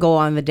so they're going to go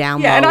on the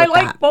down low. Yeah, and I with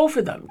like that. both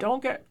of them.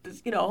 Don't get, I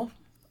don't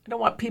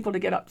want people to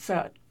get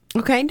upset.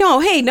 Okay, no.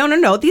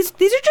 These are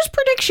just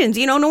predictions.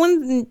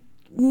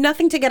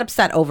 Nothing to get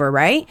upset over,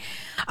 right?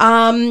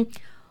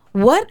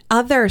 What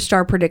other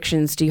star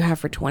predictions do you have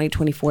for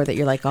 2024 that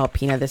you're like, oh,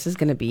 Pina, this is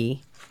going to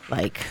be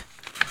good.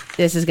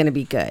 This is going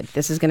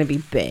to be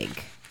big.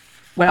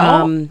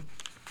 Well,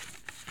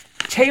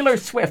 Taylor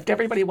Swift.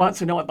 Everybody wants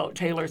to know about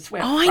Taylor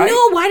Swift. Oh, I right?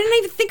 know. Why didn't I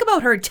even think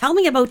about her? Tell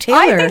me about Taylor.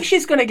 I think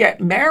she's going to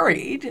get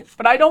married,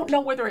 but I don't know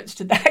whether it's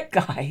to that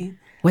guy.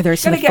 Whether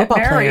it's to the She's gonna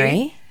football get player,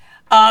 married.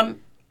 eh?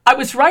 I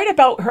was right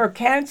about her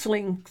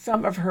canceling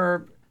some of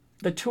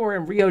the tour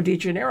in Rio de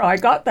Janeiro. I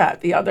got that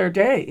the other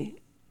day.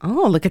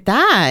 Oh, look at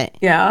that.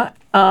 Yeah.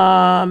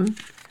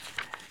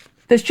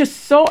 There's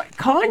just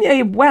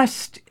Kanye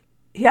West,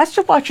 he has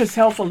to watch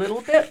himself a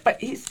little bit,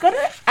 but he's going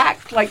to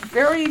act like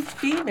very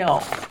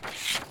female.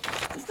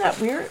 Isn't that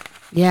weird?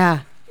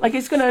 Yeah. Like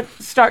he's going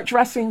to start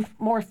dressing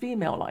more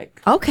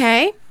female-like.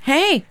 Okay.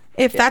 Hey,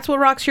 if that's what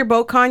rocks your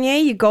boat,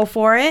 Kanye, you go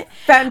for it.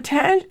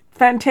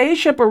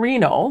 Fantasia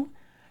Barrino,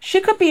 she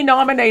could be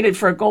nominated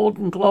for a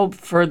Golden Globe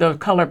for The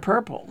Color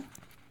Purple.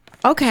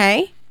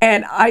 Okay.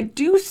 And I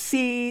do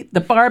see the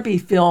Barbie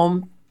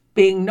film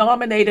being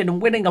nominated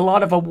and winning a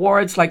lot of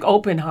awards like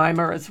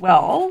Oppenheimer as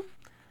well.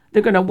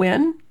 They're going to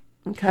win.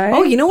 Okay.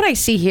 Oh, you know what I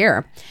see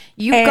here?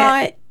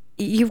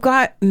 You've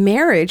got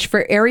Marriage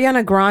for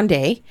Ariana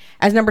Grande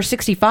as number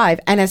 65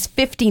 and as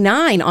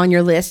 59 on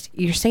your list.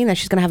 You're saying that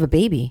she's going to have a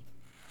baby.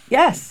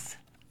 Yes.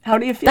 How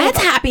do you feel?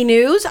 That's happy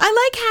news.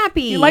 I like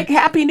happy. You like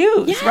happy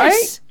news, yes.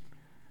 Right?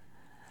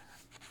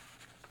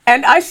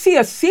 And I see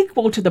a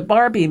sequel to the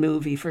Barbie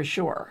movie for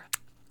sure.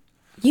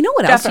 You know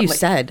what else you Definitely.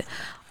 said?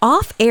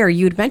 Off air,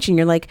 you had mentioned,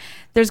 you're like,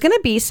 there's going to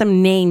be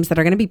some names that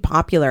are going to be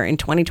popular in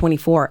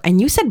 2024.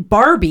 And you said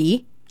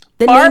Barbie.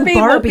 The name Barbie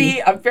will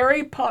be a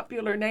very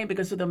popular name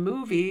because of the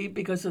movie,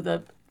 that's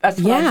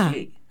what I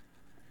see.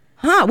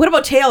 Huh. What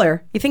about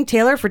Taylor? You think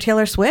Taylor for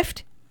Taylor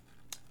Swift?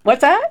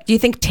 What's that? Do you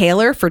think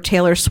Taylor for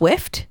Taylor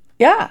Swift?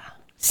 Yeah.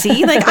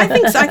 See, like I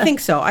think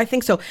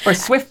so. Or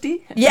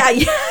Swifty. Yeah.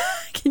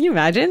 Can you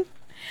imagine?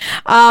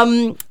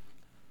 And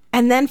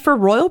then for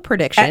royal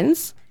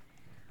predictions.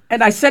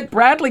 And I said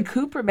Bradley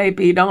Cooper may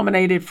be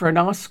nominated for an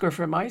Oscar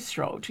for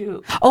Maestro,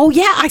 too. Oh,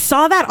 yeah. I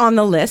saw that on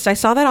the list.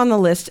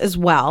 As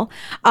well.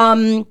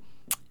 And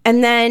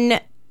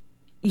then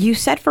you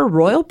said for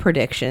royal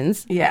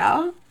predictions.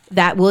 Yeah.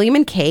 That William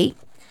and Kate,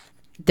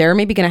 they're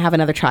maybe going to have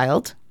another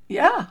child.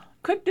 Yeah,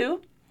 could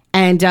do.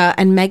 And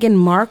Meghan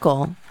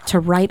Markle to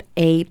write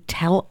a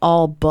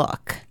tell-all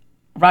book.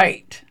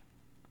 Right.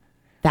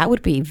 That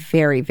would be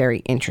very, very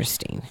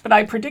interesting. But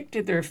I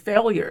predicted their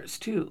failures,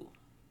 too.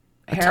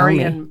 Harry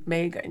and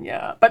Meghan,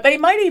 yeah. But they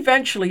might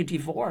eventually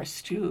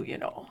divorce, too, you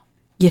know.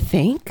 You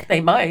think?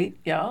 They might,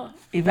 yeah,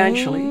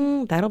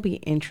 eventually. That'll be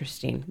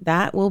interesting.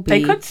 That will be...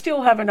 They could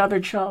still have another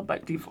child,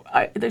 but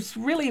there's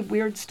really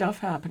weird stuff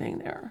happening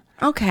there.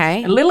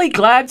 Okay. And Lily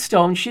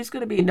Gladstone, she's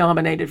going to be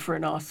nominated for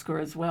an Oscar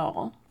as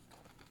well.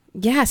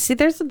 Yeah, see,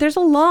 there's a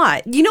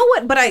lot. You know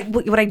what? But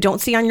what I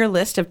don't see on your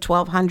list of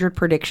 1,200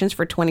 predictions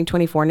for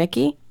 2024,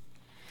 Nikki?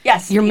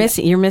 Yes. You're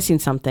missing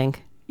something.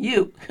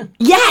 You.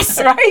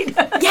 Yes! Right?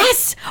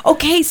 Yes!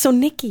 Okay, so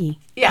Nikki,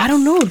 yes. I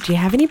don't know. Do you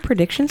have any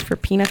predictions for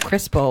Pina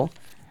Crispo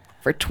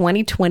for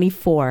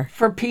 2024?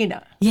 For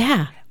Pina?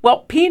 Yeah.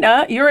 Well,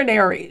 Pina, you're an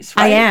Aries,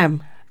 right? I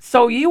am.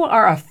 So you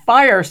are a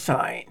fire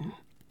sign.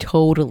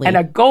 Totally. And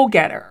a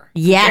go-getter.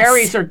 Yes.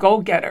 Aries are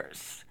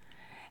go-getters.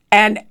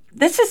 And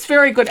this is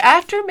very good.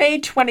 After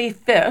May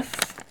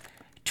 25th,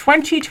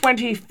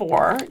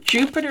 2024,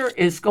 Jupiter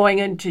is going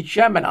into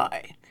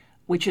Gemini,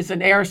 which is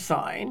an air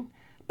sign.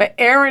 But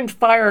air and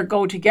fire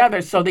go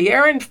together. So the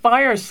air and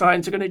fire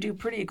signs are going to do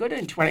pretty good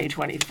in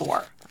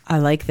 2024. I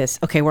like this.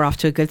 Okay, we're off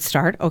to a good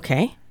start.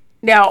 Okay.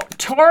 Now,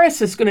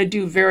 Taurus is going to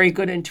do very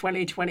good in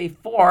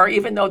 2024,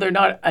 even though they're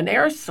not an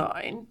air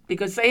sign,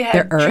 because they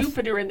have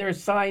Jupiter in their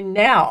sign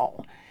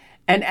now.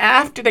 And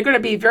after, they're going to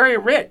be very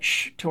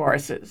rich,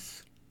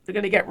 Tauruses. They're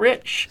going to get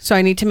rich. So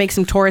I need to make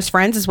some Taurus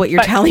friends is what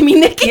you're telling me,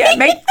 Nikki? Yeah,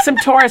 make some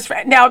Taurus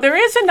friends. Now, there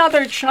is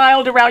another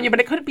child around you,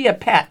 but it could be a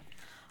pet.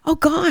 Oh,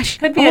 gosh.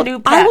 Could be a new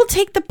pet. I will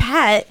take the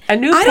pet. A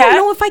new pet? I don't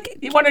know if I can.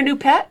 You want a new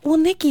pet? Well,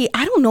 Nikki,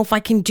 I don't know if I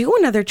can do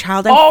another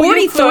child. I'm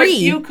 43.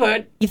 You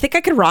could. You think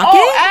I could rock it?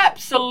 Oh,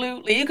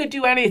 absolutely. You could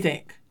do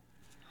anything.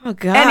 Oh,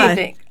 God.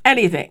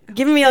 Anything.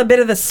 Giving me a bit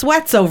of the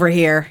sweats over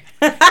here.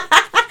 But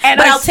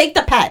I'll take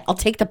the pet.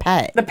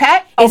 The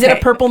pet? Okay. Is it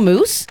a purple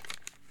moose?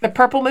 The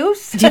purple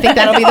moose? Do you think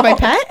that'll be my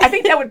pet? I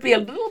think that would be a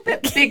little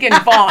bit big and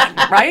Vaughn,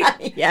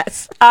 right?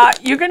 Yes.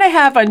 You're going to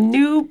have a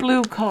new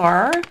blue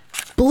car.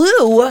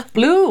 Blue?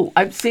 Blue.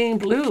 I'm seeing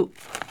blue.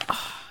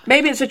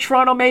 Maybe it's a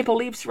Toronto Maple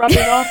Leafs rubbing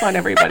off on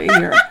everybody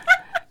here.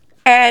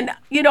 And,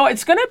 you know,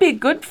 it's going to be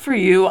good for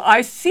you. I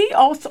see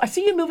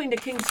you moving to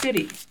King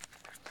City.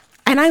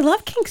 And I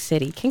love King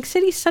City. King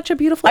City's such a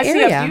beautiful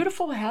area. I see a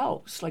beautiful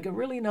house, like a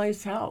really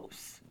nice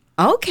house.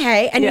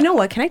 Okay. And you know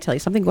what? Can I tell you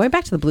something? Going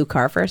back to the blue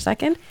car for a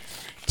second.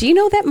 Do you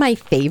know that my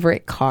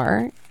favorite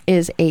car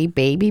is a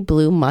baby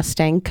blue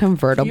Mustang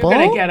convertible? You're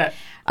going to get it.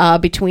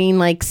 Between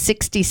like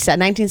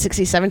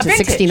 1967 to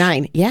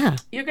 69. Yeah.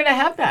 You're going to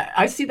have that.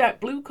 I see that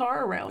blue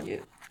car around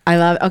you. I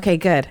love okay,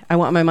 good. I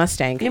want my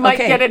Mustang. You might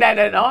get it at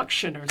an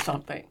auction or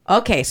something.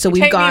 Okay, so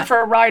Take me for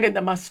a ride in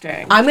the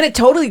Mustang. I'm going to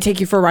totally take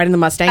you for a ride in the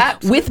Mustang.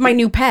 Absolutely. With my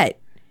new pet.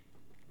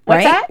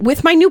 What's that?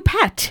 With my new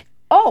pet.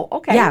 Oh,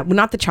 okay. Yeah,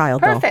 not the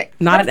child, Perfect.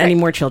 though. Not any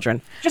more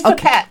children. Just a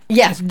pet.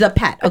 Yes, the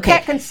pet. The okay.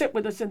 pet can sit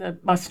with us in the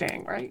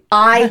Mustang, right?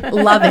 I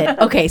love it.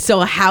 Okay,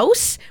 so a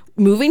house,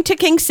 moving to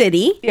King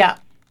City. Yeah.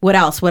 What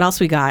else? What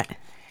else we got?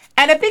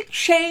 And a big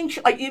change,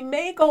 like you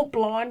may go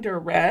blonde or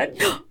red.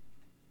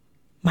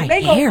 My you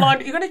may hair. Go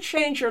blonde. You're going to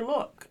change your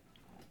look.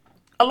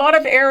 A lot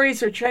of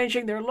Aries are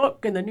changing their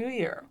look in the new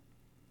year.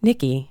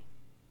 Nikki,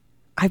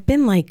 I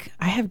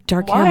have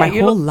dark hair my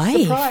whole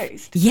life.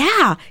 Surprised.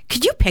 Yeah.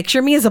 Could you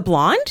picture me as a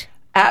blonde?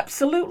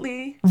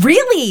 Absolutely.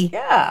 Really?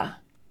 Yeah.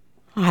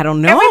 I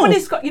don't know.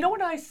 Everybody's got, you know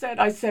what I said?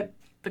 I said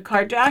the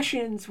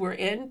Kardashians were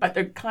in, but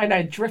they're kind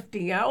of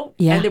drifting out.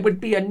 Yeah. And there would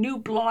be a new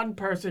blonde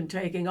person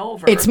taking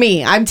over. It's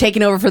me. I'm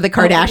taking over for the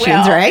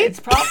Kardashians, right?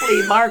 It's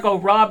probably Margot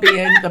Robbie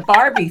in the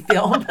Barbie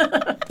film.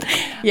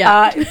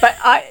 Yeah. But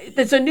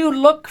there's a new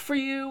look for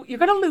you. You're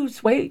going to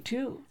lose weight,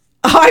 too.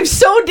 Oh, I'm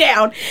so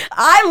down.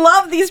 I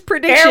love these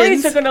predictions.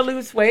 Aries are going to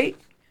lose weight.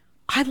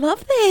 I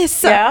love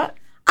this. Yeah.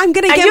 I'm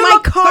going to get my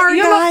car,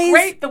 you guys. You look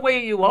great the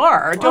way you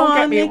are. Don't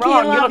get me Nikki,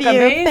 wrong. I love you look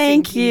amazing.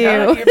 Thank you.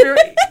 You're very,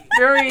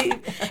 very...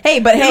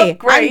 Hey,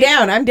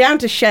 I'm down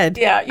to shed.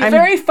 Yeah, you're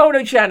very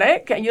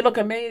photogenic and you look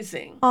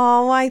amazing.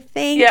 Oh, I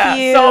thank you.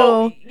 Yeah,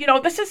 so,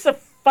 this is a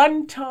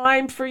fun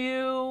time for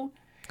you.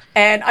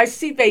 And I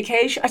see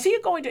vacation. I see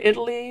you going to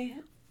Italy.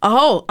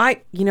 Oh,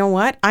 you know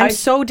what? I'm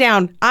so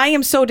down. I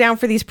am so down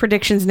for these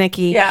predictions,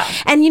 Nikki. Yeah.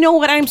 And you know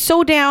what? I'm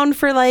so down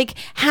for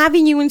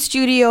having you in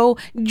studio,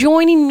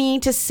 joining me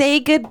to say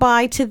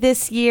goodbye to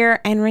this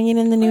year and ringing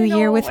in the new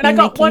year with me, And I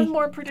got Nikki. one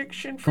more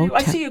prediction for you.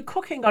 I see you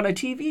cooking on a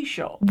TV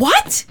show.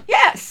 What?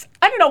 Yes.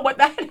 I don't know what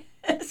that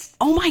is.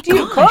 Oh my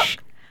Do gosh.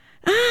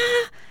 you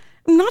cook?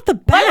 Not the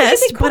Why would you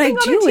best, be but I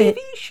cooking on do a it.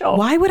 TV show?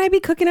 Why would I be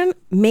cooking on?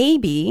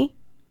 Maybe.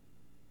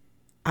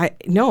 I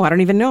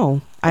don't even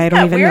know. I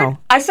don't even know.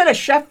 I said a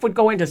chef would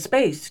go into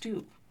space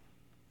too.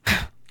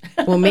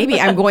 Well, maybe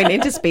I'm going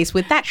into space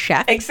with that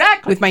chef.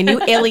 Exactly. With my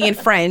new alien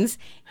friends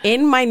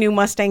in my new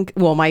Mustang,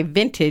 well, my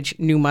vintage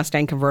new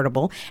Mustang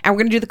convertible. And we're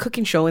going to do the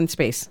cooking show in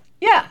space.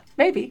 Yeah,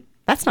 maybe.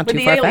 That's not With too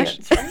the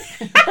far-fetched. aliens,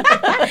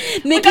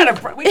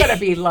 right? we gotta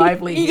be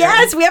lively here.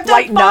 Yes, we have to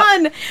Lighten have up.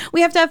 fun.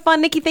 We have to have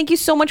fun. Nikki, thank you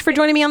so much for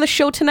joining me on the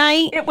show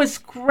tonight. It was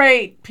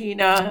great,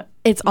 Pina.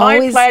 It's my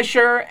always-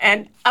 pleasure.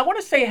 And I want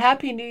to say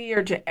Happy New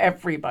Year to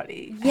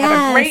everybody. Have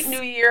Yes. a great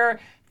New Year.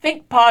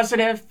 Think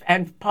positive,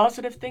 and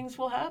positive things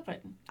will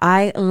happen.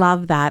 I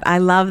love that. I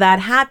love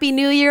that. Happy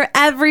New Year,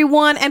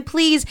 everyone. And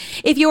please,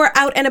 if you are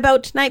out and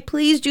about tonight,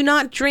 please do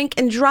not drink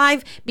and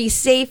drive. Be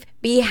safe,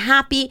 be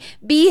happy,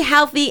 be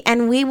healthy,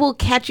 and we will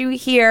catch you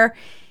here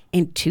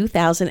in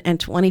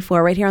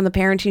 2024 right here on The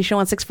Parenting Show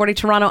on 640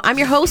 Toronto. I'm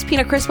your host,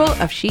 Pina Crispo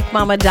of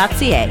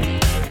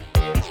chicmama.ca.